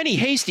 How many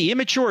hasty,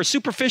 immature,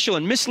 superficial,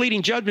 and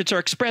misleading judgments are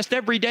expressed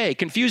every day,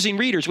 confusing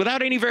readers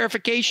without any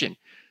verification?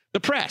 The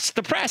press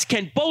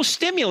can both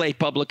stimulate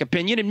public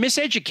opinion and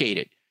miseducate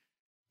it.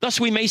 Thus,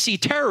 we may see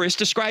terrorists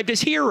described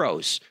as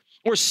heroes,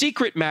 or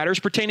secret matters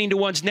pertaining to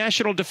one's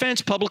national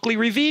defense publicly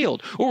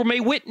revealed, or may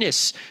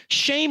witness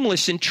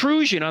shameless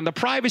intrusion on the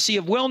privacy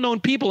of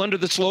well-known people under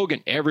the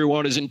slogan,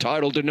 everyone is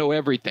entitled to know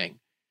everything.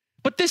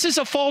 But this is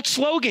a false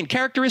slogan,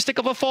 characteristic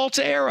of a false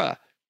era.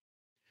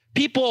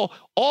 People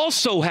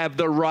also have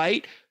the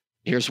right,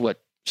 here's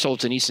what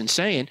Solzhenitsyn's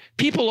saying,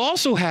 people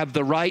also have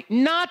the right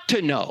not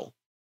to know.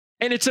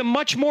 And it's a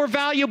much more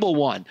valuable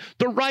one.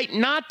 The right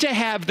not to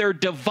have their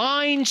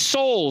divine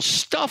souls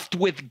stuffed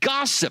with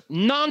gossip,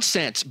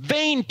 nonsense,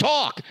 vain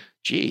talk.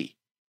 Gee,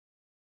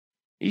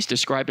 he's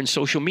describing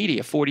social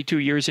media 42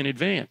 years in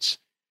advance.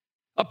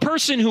 A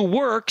person who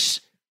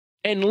works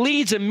and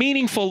leads a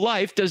meaningful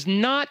life does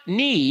not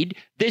need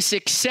this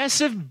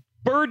excessive,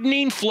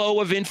 burdening flow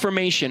of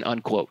information,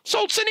 unquote.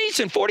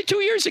 Solzhenitsyn,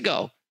 42 years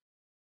ago.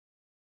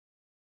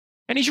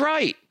 And he's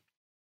right.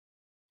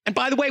 And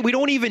by the way, we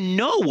don't even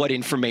know what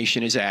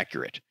information is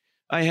accurate.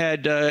 I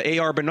had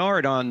A.R.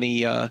 Bernard on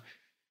the,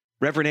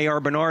 Reverend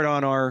A.R. Bernard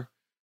on our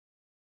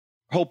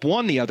Hope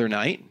One the other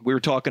night. We were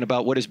talking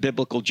about what is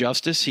biblical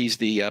justice. He's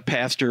the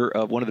pastor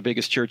of one of the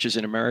biggest churches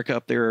in America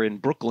up there in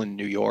Brooklyn,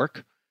 New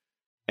York.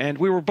 And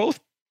we were both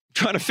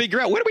trying to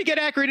figure out, where do we get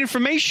accurate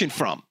information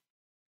from?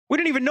 We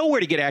don't even know where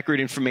to get accurate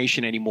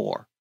information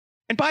anymore.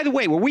 And by the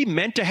way, were we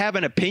meant to have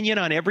an opinion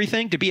on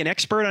everything, to be an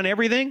expert on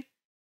everything?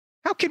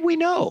 How could we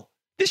know?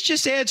 This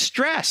just adds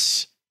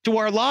stress to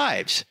our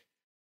lives.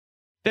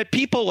 That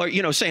people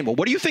are, saying, well,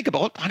 what do you think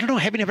about? I don't know.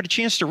 I haven't had a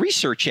chance to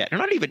research yet.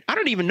 And I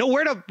don't even know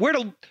where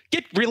to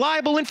get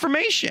reliable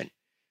information.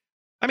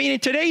 I mean, in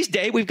today's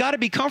day, we've got to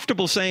be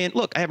comfortable saying,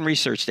 look, I haven't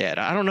researched that.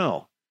 I don't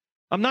know.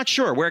 I'm not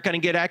sure where can I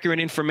get accurate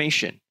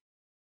information.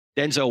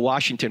 Denzel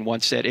Washington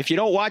once said, if you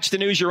don't watch the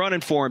news, you're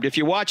uninformed. If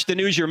you watch the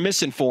news, you're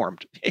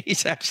misinformed.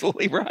 He's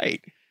absolutely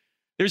right.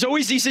 There's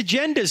always these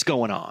agendas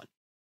going on.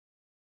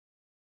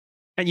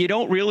 And you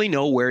don't really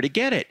know where to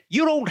get it.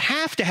 You don't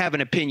have to have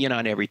an opinion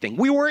on everything.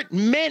 We weren't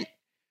meant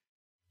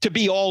to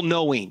be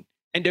all-knowing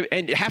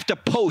and have to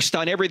post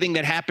on everything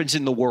that happens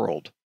in the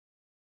world.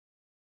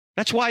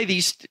 That's why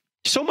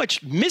so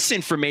much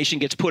misinformation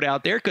gets put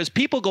out there, because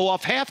people go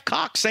off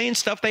half-cocked saying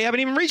stuff they haven't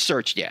even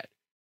researched yet.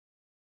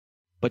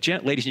 But,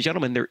 ladies and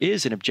gentlemen, there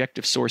is an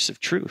objective source of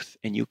truth,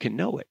 and you can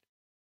know it.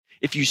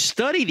 If you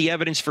study the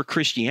evidence for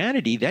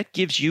Christianity, that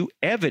gives you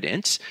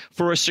evidence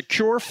for a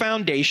secure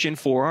foundation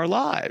for our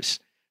lives.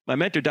 My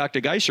mentor,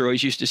 Dr. Geisler,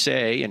 always used to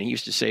say, and he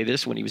used to say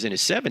this when he was in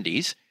his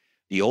 70s,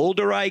 the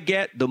older I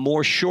get, the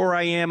more sure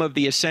I am of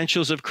the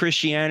essentials of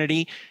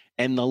Christianity,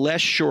 and the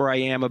less sure I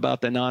am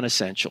about the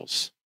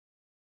non-essentials.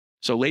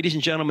 So, ladies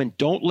and gentlemen,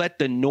 don't let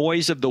the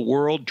noise of the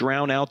world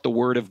drown out the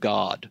Word of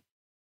God.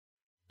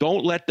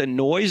 Don't let the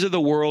noise of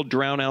the world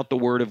drown out the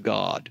Word of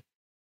God.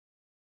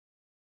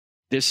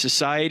 This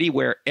society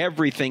where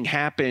everything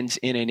happens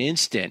in an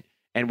instant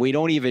and we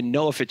don't even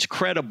know if it's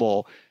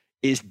credible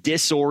is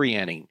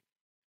disorienting.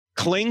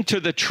 Cling to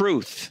the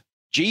truth.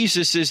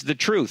 Jesus is the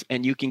truth,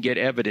 and you can get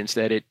evidence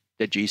that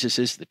Jesus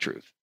is the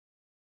truth.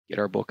 Get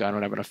our book, I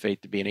Don't Have Enough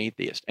Faith to Be an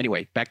Atheist.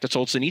 Anyway, back to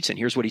Solzhenitsyn.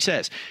 Here's what he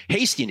says.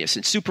 Hastiness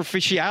and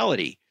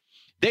superficiality,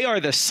 they are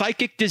the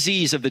psychic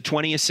disease of the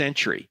 20th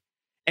century.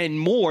 And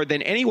more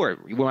than anywhere,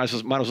 we might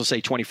as well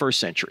say 21st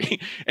century,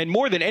 and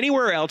more than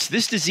anywhere else,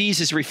 this disease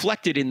is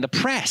reflected in the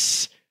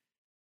press.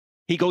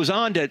 He goes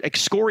on to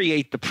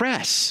excoriate the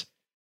press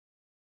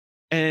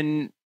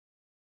and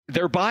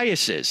their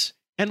biases.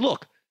 And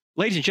look,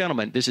 ladies and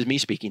gentlemen, this is me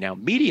speaking now.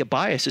 Media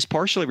bias is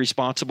partially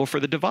responsible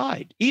for the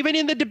divide, even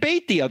in the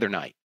debate the other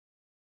night.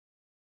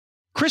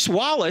 Chris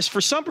Wallace, for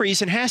some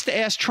reason, has to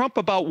ask Trump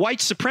about white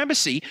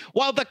supremacy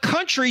while the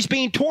country's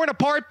being torn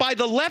apart by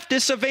the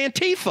leftists of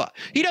Antifa.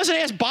 He doesn't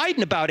ask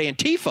Biden about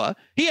Antifa.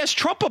 He asks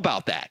Trump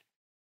about that.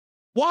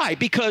 Why?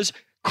 Because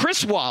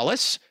Chris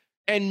Wallace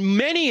and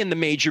many in the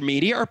major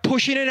media are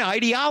pushing an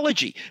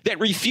ideology that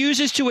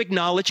refuses to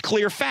acknowledge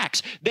clear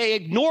facts. They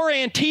ignore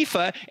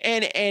Antifa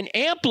and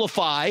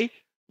amplify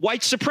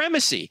white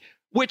supremacy,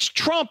 which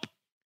Trump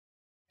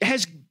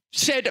has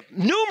said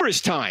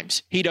numerous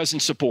times he doesn't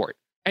support.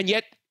 And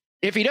yet,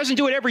 if he doesn't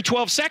do it every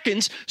 12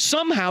 seconds,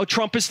 somehow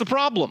Trump is the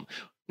problem.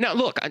 Now,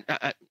 look,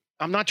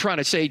 I'm not trying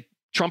to say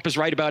Trump is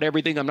right about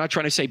everything. I'm not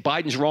trying to say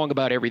Biden's wrong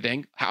about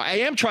everything. I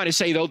am trying to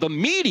say, though, the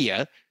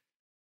media,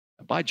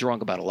 Biden's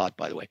wrong about a lot,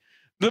 by the way.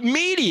 The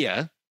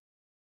media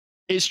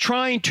is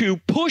trying to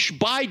push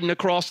Biden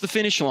across the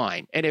finish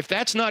line. And if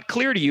that's not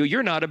clear to you,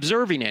 you're not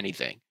observing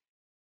anything.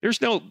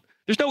 There's no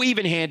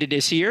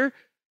even-handedness here.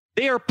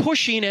 They are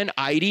pushing an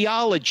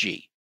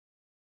ideology.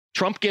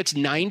 Trump gets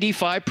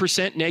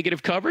 95%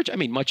 negative coverage. I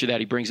mean, much of that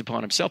he brings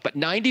upon himself, but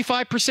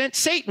 95%,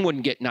 Satan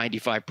wouldn't get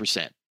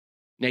 95%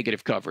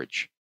 negative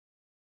coverage.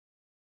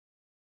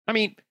 I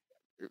mean,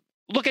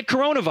 look at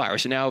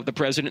coronavirus. Now the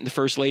president and the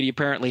first lady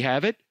apparently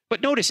have it.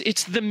 But notice,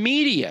 it's the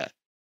media,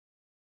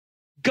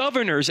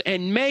 governors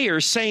and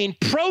mayors saying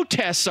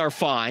protests are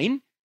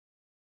fine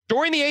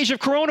during the age of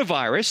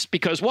coronavirus,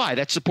 because why?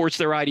 That supports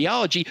their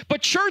ideology,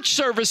 but church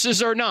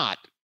services are not.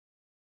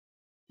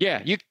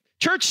 Yeah,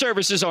 church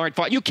services aren't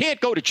fine. You can't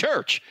go to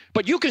church,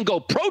 but you can go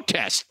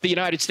protest the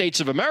United States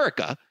of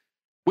America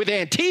with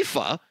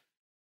Antifa.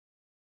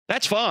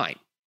 That's fine.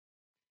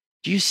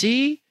 Do you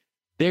see?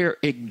 They're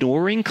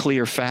ignoring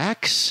clear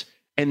facts,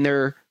 and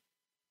they're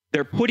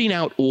putting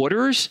out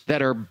orders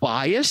that are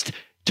biased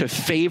to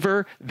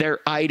favor their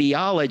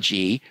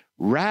ideology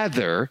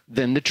rather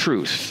than the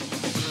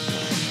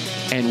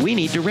truth. And we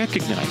need to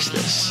recognize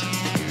this.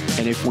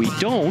 And if we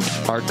don't,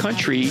 our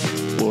country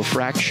will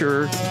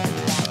fracture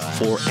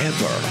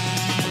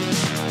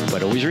forever.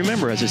 But always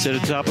remember, as I said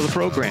at the top of the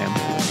program,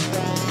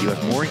 you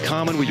have more in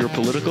common with your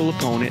political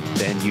opponent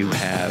than you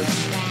have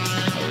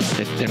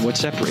than what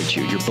separates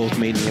you. You're both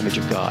made in the image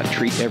of God.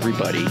 Treat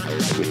everybody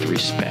with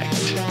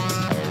respect.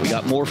 We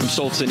got more from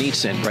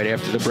Solzhenitsyn right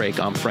after the break.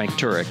 I'm Frank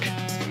Turek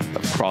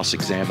of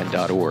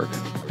CrossExamine.org.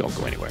 Don't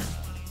go anywhere.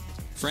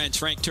 Friends,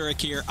 Frank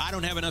Turek here. I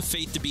Don't Have Enough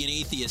Faith to Be an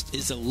Atheist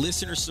is a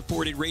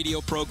listener-supported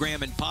radio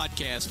program and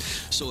podcast.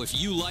 So if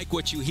you like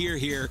what you hear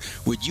here,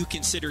 would you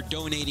consider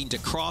donating to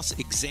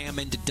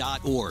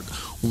CrossExamined.org?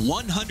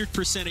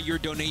 100% of your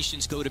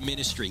donations go to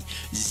ministry,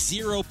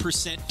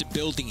 0% to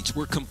buildings.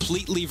 We're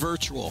completely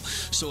virtual.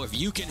 So if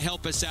you can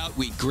help us out,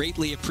 we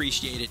greatly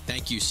appreciate it.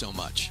 Thank you so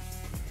much.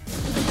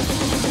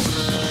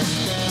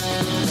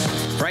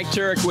 Frank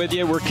Turek with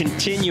you. We're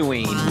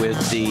continuing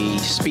with the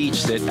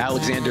speech that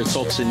Alexander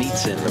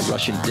Solzhenitsyn, the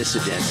Russian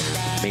dissident,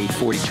 made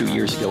 42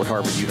 years ago at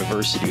Harvard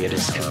University at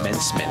his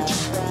commencement.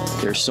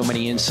 There's so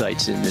many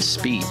insights in this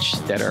speech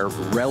that are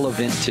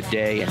relevant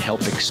today and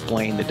help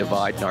explain the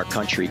divide in our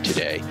country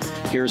today.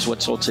 Here's what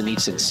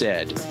Solzhenitsyn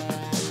said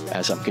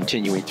as I'm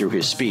continuing through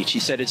his speech. He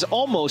said, it's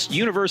almost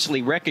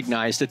universally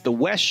recognized that the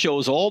West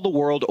shows all the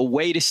world a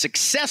way to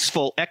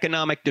successful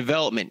economic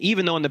development,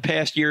 even though in the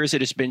past years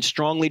it has been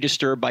strongly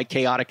disturbed by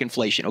chaotic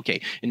inflation. Okay,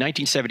 in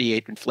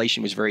 1978,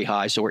 inflation was very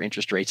high, so were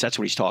interest rates. That's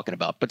what he's talking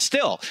about. But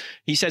still,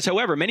 he says,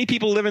 however, many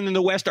people living in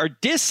the West are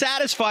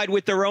dissatisfied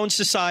with their own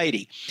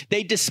society.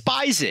 They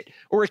despise it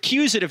or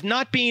accuse it of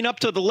not being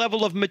up to the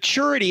level of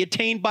maturity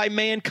attained by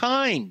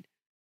mankind.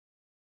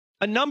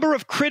 A number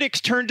of critics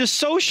turn to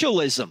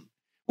socialism,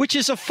 which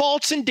is a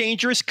false and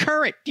dangerous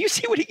current. Do you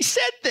see what he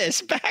said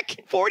this back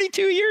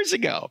 42 years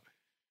ago?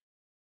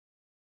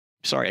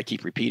 Sorry, I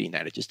keep repeating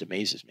that. It just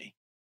amazes me.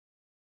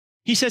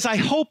 He says, I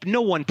hope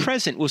no one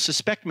present will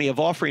suspect me of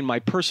offering my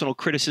personal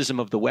criticism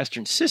of the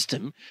Western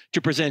system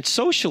to present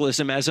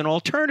socialism as an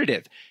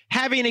alternative.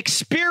 Having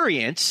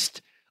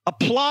experienced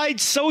applied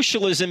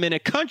socialism in a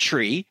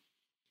country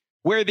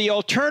where the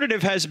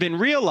alternative has been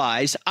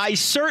realized, I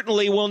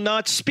certainly will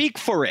not speak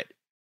for it.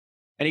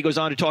 And he goes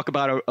on to talk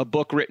about a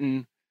book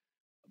written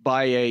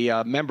by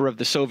a member of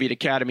the Soviet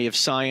Academy of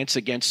Science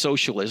against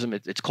socialism.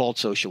 It's called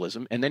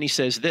Socialism. And then he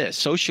says this,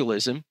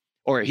 socialism,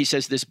 or he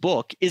says this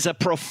book, is a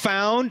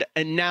profound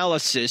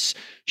analysis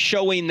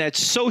showing that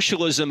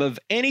socialism of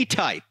any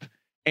type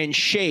and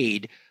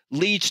shade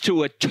leads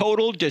to a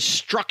total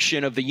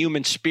destruction of the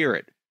human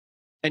spirit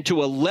and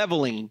to a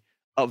leveling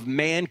of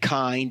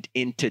mankind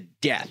into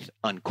death,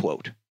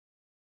 unquote.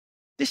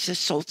 This is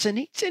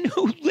Solzhenitsyn,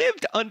 who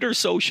lived under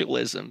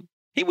socialism.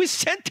 He was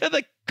sent to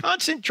the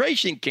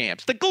concentration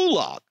camps, the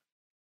Gulag.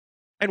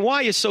 And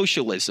why is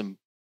socialism,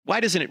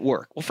 why doesn't it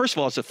work? Well, first of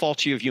all, it's a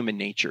false view of human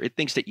nature. It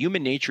thinks that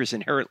human nature is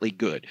inherently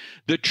good.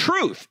 The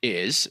truth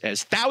is,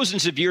 as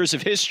thousands of years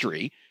of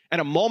history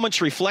and a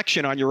moment's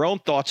reflection on your own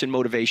thoughts and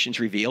motivations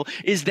reveal,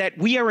 is that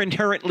we are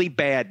inherently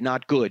bad,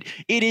 not good.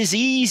 It is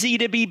easy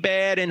to be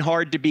bad and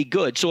hard to be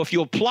good. So if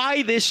you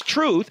apply this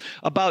truth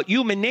about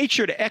human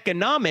nature to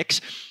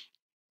economics,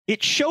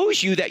 it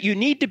shows you that you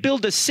need to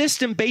build a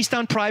system based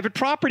on private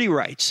property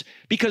rights,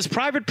 because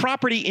private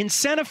property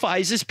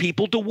incentivizes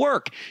people to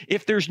work.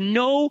 If there's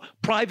no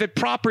private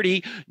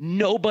property,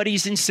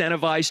 nobody's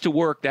incentivized to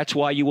work. That's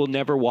why you will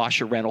never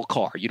wash a rental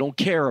car. You don't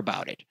care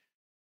about it.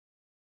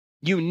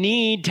 You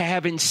need to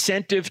have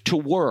incentive to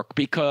work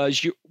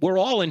because we're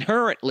all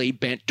inherently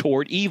bent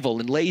toward evil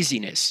and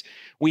laziness.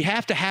 We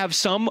have to have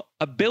some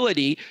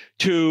ability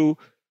to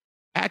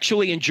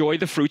actually enjoy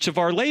the fruits of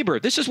our labor.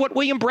 This is what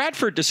William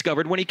Bradford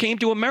discovered when he came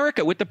to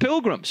America with the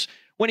Pilgrims.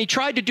 When he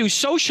tried to do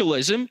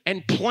socialism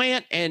and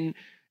plant and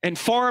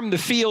farm the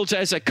fields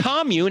as a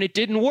commune, it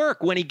didn't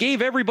work. When he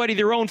gave everybody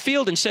their own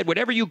field and said,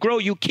 whatever you grow,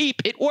 you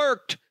keep, it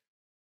worked.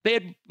 They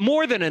had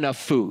more than enough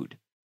food.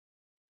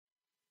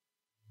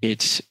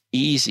 It's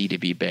easy to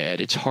be bad.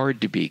 It's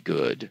hard to be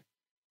good.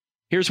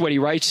 Here's what he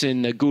writes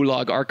in the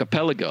Gulag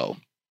Archipelago.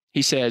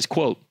 He says,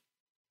 quote,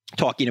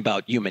 talking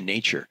about human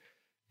nature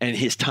and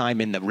his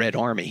time in the Red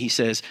Army, he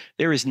says,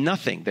 there is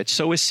nothing that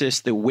so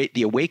assists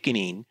the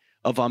awakening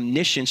of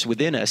omniscience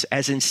within us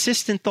as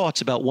insistent thoughts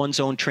about one's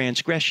own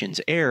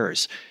transgressions,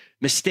 errors,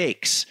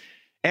 mistakes.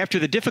 After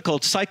the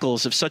difficult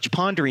cycles of such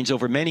ponderings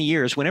over many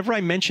years, whenever I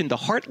mention the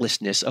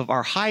heartlessness of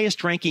our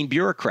highest-ranking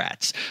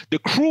bureaucrats, the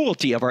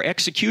cruelty of our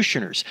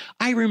executioners,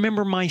 I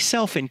remember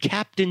myself in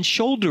Captain's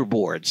shoulder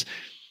boards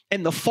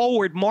and the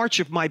forward march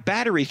of my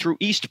battery through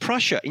East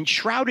Prussia,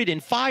 enshrouded in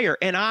fire,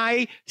 and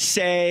I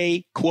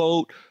say,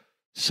 quote,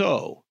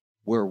 so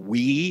were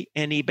we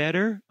any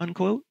better,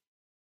 unquote?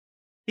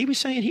 He was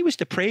saying he was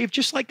depraved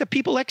just like the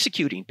people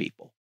executing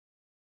people.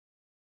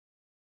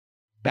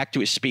 Back to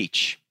his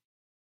speech.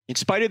 In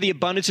spite of the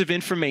abundance of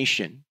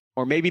information,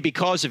 or maybe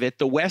because of it,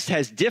 the West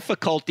has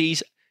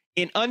difficulties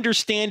in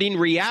understanding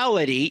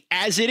reality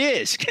as it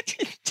is.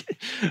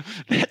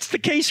 That's the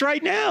case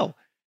right now.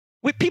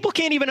 People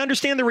can't even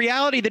understand the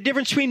reality, the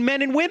difference between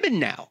men and women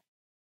now.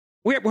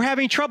 We're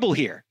having trouble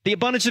here, the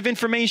abundance of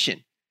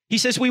information. He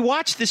says we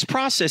watched this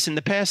process in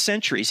the past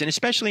centuries, and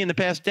especially in the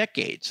past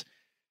decades,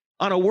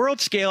 on a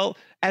world scale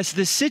as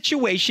the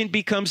situation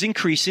becomes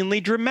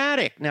increasingly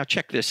dramatic. Now,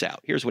 check this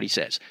out. Here's what he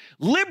says.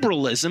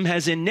 Liberalism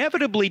was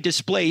inevitably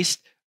displaced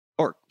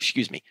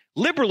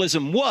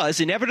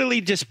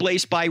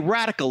by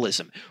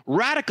radicalism.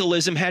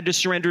 Radicalism had to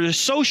surrender to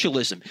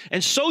socialism,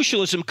 and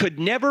socialism could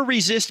never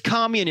resist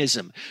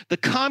communism. The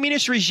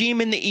communist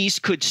regime in the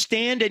East could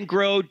stand and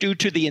grow due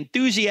to the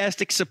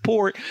enthusiastic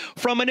support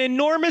from an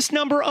enormous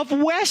number of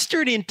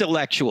Western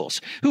intellectuals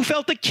who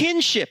felt a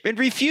kinship and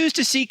refused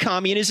to see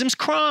communism's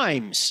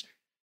crimes.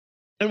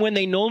 And when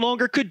they no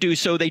longer could do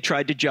so, they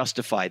tried to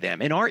justify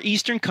them. In our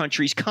Eastern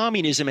countries,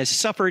 communism has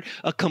suffered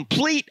a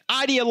complete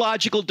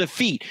ideological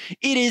defeat.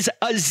 It is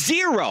a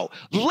zero,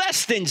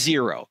 less than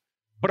zero.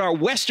 But our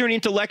Western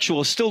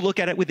intellectuals still look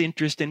at it with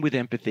interest and with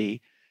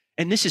empathy.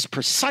 And this is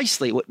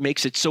precisely what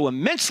makes it so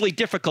immensely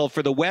difficult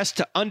for the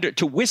West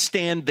to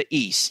withstand the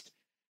East.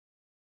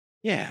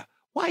 Yeah.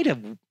 Why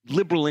do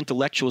liberal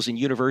intellectuals and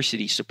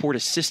universities support a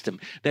system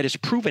that has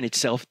proven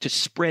itself to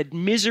spread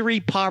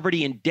misery,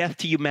 poverty, and death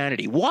to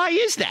humanity? Why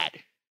is that?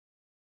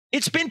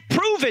 It's been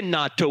proven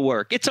not to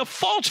work. It's a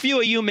false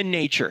view of human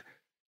nature.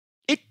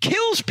 It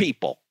kills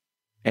people.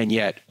 And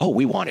yet,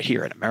 we want it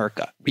here in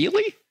America.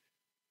 Really?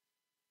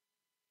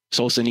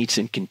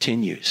 Solzhenitsyn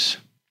continues.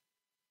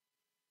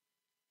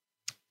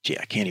 Gee,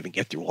 I can't even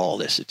get through all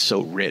this. It's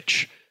so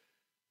rich.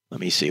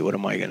 Let me see. What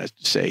am I going to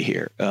say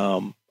here?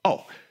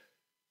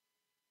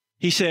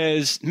 He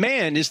says,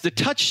 man is the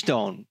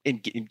touchstone in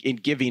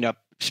giving up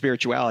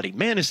spirituality.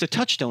 Man is the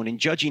touchstone in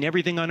judging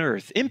everything on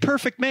earth.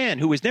 Imperfect man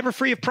who is never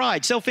free of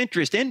pride,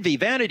 self-interest, envy,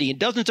 vanity, and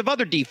dozens of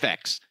other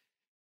defects.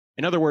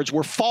 In other words,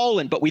 we're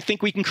fallen, but we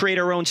think we can create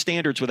our own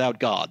standards without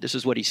God. This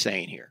is what he's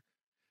saying here.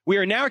 We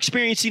are now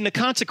experiencing the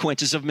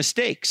consequences of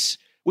mistakes,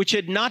 which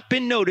had not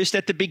been noticed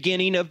at the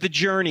beginning of the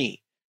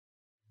journey.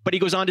 But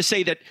he goes on to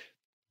say that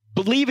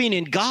believing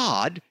in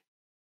God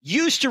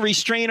used to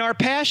restrain our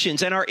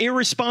passions and our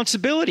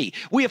irresponsibility.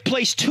 We have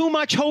placed too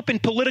much hope in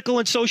political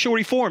and social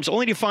reforms,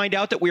 only to find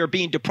out that we are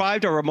being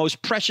deprived of our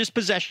most precious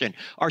possession,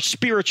 our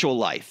spiritual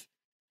life.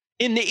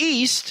 In the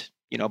East,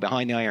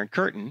 behind the Iron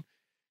Curtain,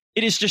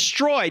 it is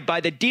destroyed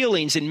by the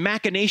dealings and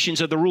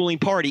machinations of the ruling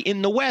party.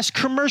 In the West,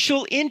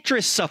 commercial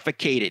interests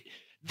suffocate it.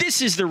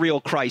 This is the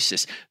real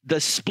crisis. The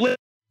split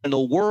in the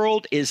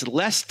world is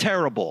less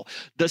terrible.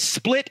 The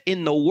split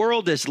in the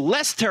world is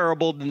less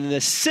terrible than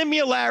the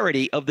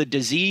similarity of the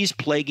disease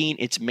plaguing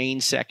its main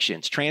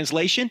sections.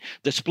 Translation,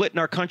 the split in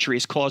our country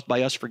is caused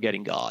by us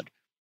forgetting God.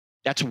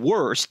 That's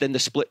worse than the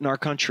split in our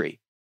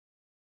country.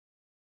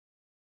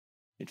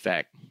 In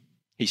fact,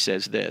 he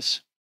says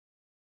this.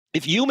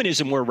 If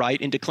humanism were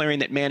right in declaring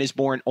that man is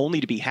born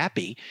only to be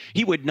happy,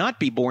 he would not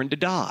be born to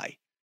die.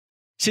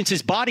 Since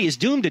his body is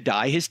doomed to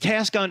die, his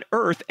task on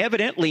earth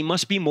evidently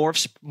must be more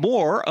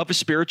of a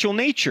spiritual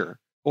nature,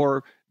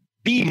 or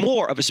be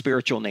more of a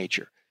spiritual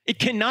nature. It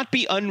cannot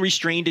be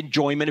unrestrained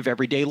enjoyment of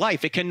everyday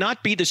life. It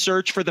cannot be the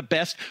search for the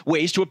best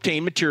ways to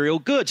obtain material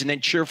goods and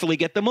then cheerfully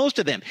get the most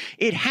of them.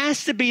 It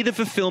has to be the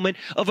fulfillment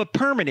of a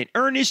permanent,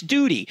 earnest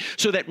duty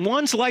so that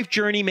one's life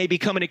journey may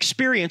become an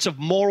experience of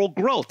moral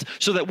growth,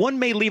 so that one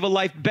may leave a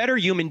life better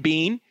human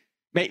being,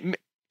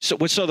 so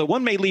that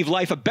one may leave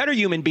life a better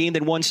human being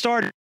than one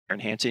started.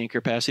 enhancing your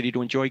capacity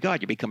to enjoy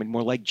God. You're becoming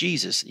more like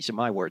Jesus. These are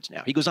my words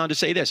now. He goes on to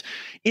say this.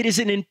 It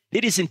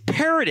is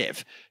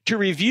imperative to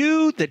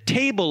review the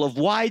table of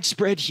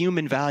widespread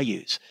human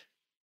values.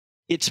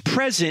 Its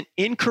present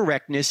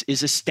incorrectness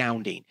is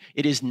astounding.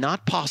 It is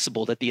not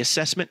possible that the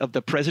assessment of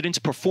the president's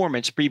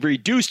performance be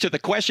reduced to the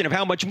question of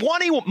how much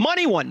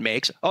money one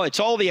makes. Oh, it's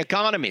all the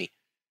economy.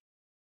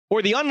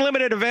 Or the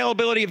unlimited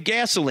availability of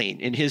gasoline.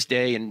 In his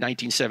day, in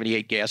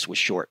 1978, gas was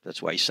short.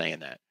 That's why he's saying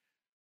that.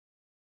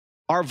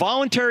 Our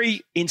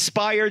voluntary,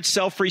 inspired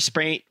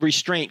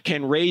self-restraint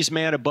can raise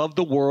man above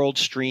the world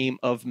stream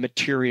of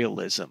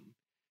materialism.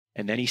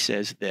 And then he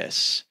says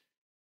this.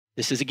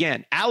 This is,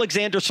 again,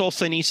 Alexander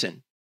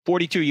Solzhenitsyn,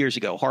 42 years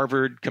ago,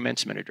 Harvard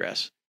commencement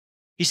address.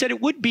 He said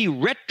it would be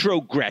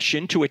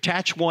retrogression to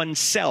attach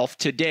oneself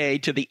today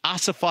to the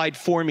ossified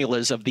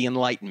formulas of the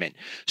Enlightenment.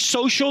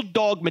 Social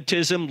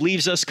dogmatism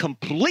leaves us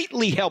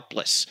completely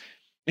helpless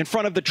in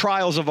front of the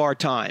trials of our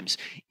times.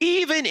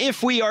 Even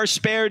if we are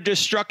spared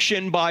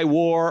destruction by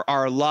war,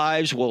 our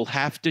lives will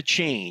have to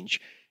change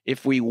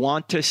if we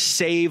want to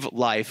save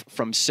life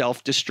from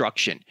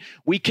self-destruction.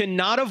 We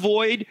cannot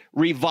avoid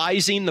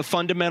revising the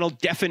fundamental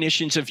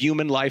definitions of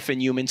human life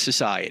and human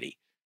society.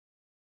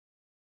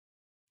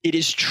 It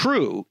is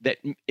true that,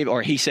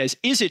 or he says,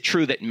 is it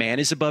true that man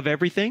is above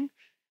everything?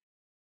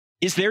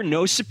 Is there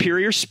no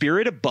superior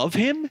spirit above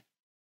him?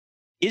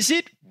 Is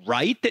it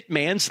right that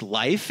man's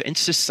life and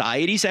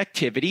society's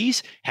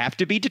activities have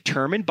to be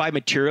determined by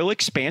material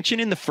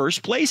expansion in the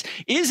first place?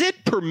 Is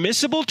it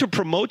permissible to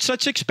promote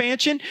such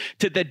expansion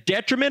to the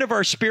detriment of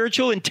our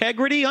spiritual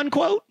integrity,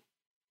 unquote?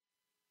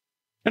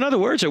 In other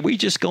words, are we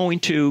just going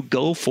to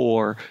go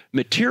for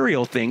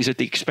material things at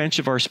the expense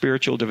of our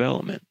spiritual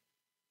development?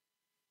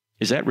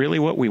 Is that really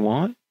what we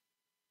want?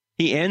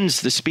 He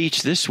ends the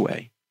speech this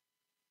way.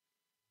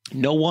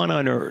 No one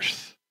on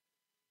earth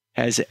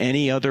has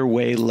any other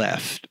way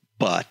left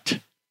but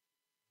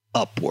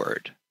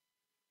upward,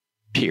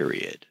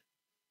 period.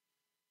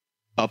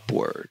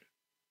 Upward.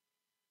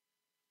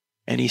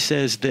 And he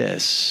says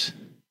this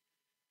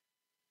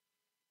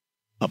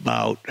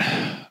about,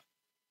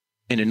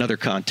 in another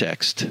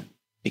context, I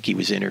think he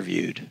was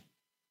interviewed,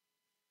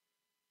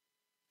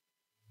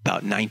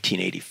 about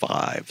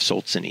 1985,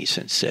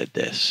 Solzhenitsyn said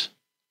this.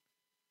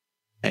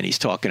 And he's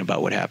talking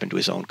about what happened to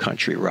his own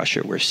country,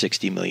 Russia, where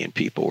 60 million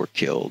people were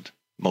killed,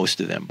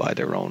 most of them by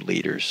their own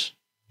leaders.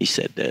 He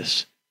said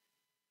this.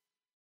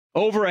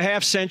 Over a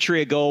half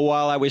century ago,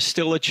 while I was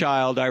still a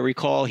child, I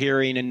recall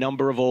hearing a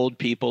number of old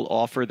people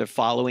offer the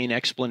following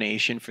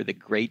explanation for the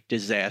great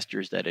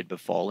disasters that had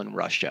befallen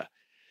Russia.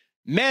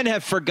 Men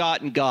have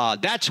forgotten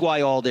God. That's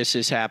why all this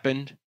has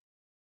happened.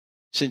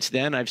 Since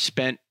then, I've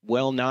spent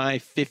well nigh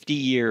 50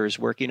 years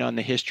working on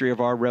the history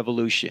of our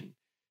revolution.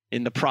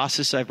 In the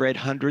process, I've read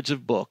hundreds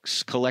of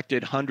books,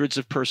 collected hundreds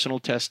of personal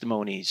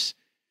testimonies,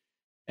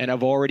 and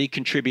I've already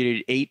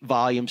contributed 8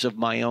 volumes of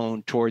my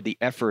own toward the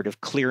effort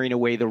of clearing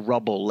away the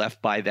rubble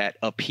left by that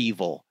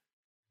upheaval.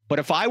 But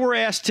if I were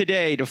asked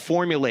today to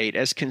formulate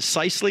as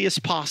concisely as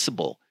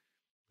possible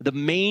the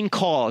main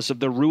cause of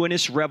the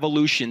ruinous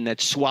revolution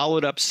that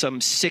swallowed up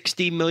some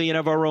 60 million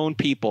of our own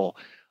people,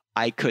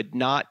 I could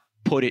not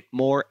put it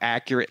more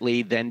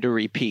accurately than to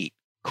repeat,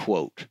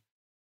 quote,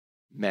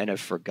 men have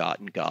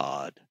forgotten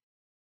God.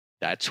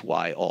 That's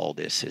why all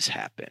this has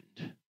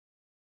happened,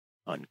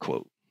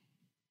 unquote.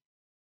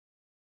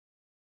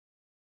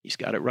 He's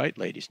got it right,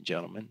 ladies and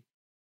gentlemen.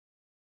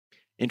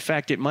 In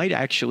fact, it might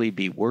actually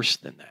be worse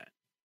than that.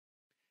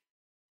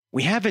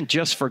 We haven't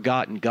just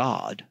forgotten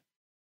God.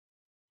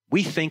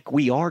 We think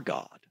we are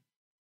God.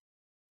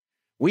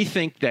 We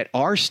think that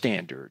our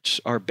standards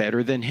are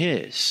better than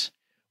his.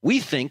 We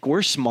think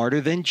we're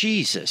smarter than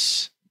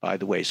Jesus. By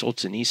the way,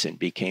 Solzhenitsyn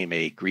became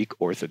a Greek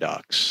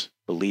Orthodox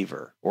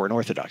believer, or an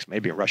Orthodox,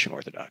 maybe a Russian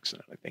Orthodox, now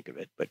I think of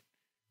it, but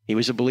he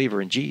was a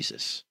believer in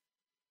Jesus.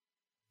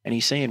 And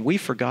he's saying,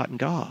 we've forgotten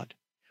God.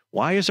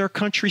 Why is our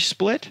country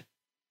split?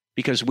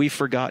 Because we've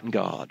forgotten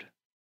God.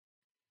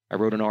 I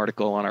wrote an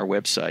article on our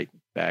website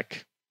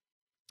back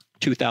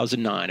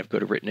 2009. I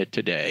could have written it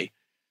today.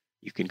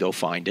 You can go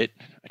find it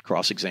at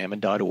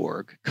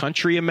crossexamine.org.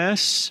 Country a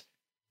mess?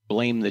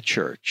 Blame the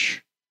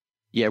church.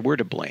 Yeah, we're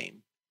to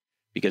blame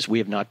because we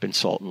have not been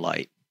salt and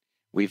light.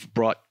 We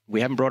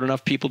haven't brought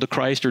enough people to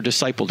Christ or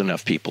discipled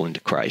enough people into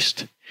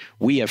Christ.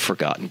 We have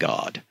forgotten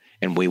God.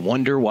 And we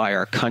wonder why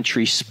our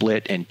country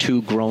split and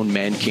 2 grown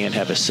men can't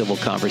have a civil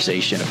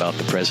conversation about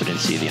the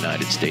presidency of the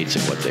United States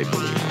and what they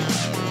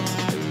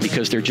believe.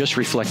 Because they're just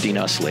reflecting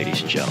us,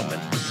 ladies and gentlemen.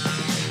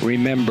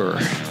 Remember,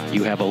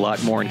 you have a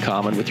lot more in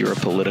common with your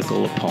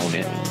political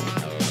opponent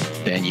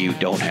than you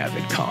don't have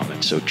in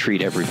common. So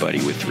treat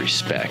everybody with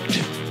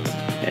respect.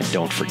 And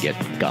don't forget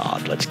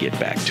God. Let's get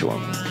back to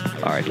him.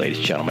 All right, ladies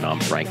and gentlemen, I'm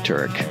Frank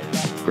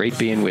Turek. Great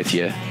being with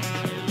you.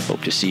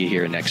 Hope to see you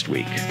here next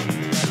week.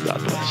 God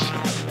bless.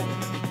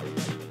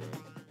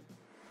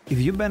 If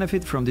you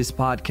benefit from this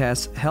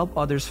podcast, help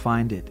others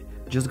find it.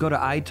 Just go to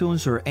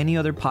iTunes or any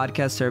other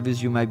podcast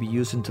service you might be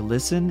using to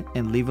listen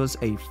and leave us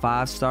a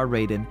 5-star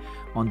rating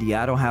on the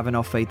I Don't Have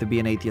Enough Faith to Be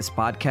an Atheist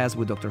podcast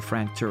with Dr.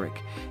 Frank Turek.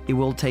 It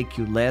will take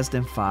you less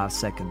than 5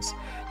 seconds.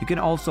 You can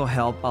also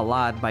help a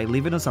lot by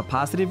leaving us a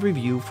positive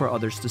review for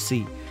others to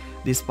see.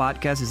 This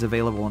podcast is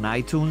available on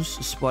iTunes,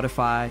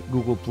 Spotify,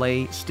 Google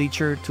Play,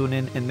 Stitcher,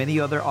 TuneIn, and many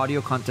other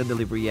audio content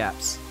delivery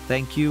apps.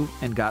 Thank you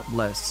and God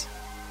bless.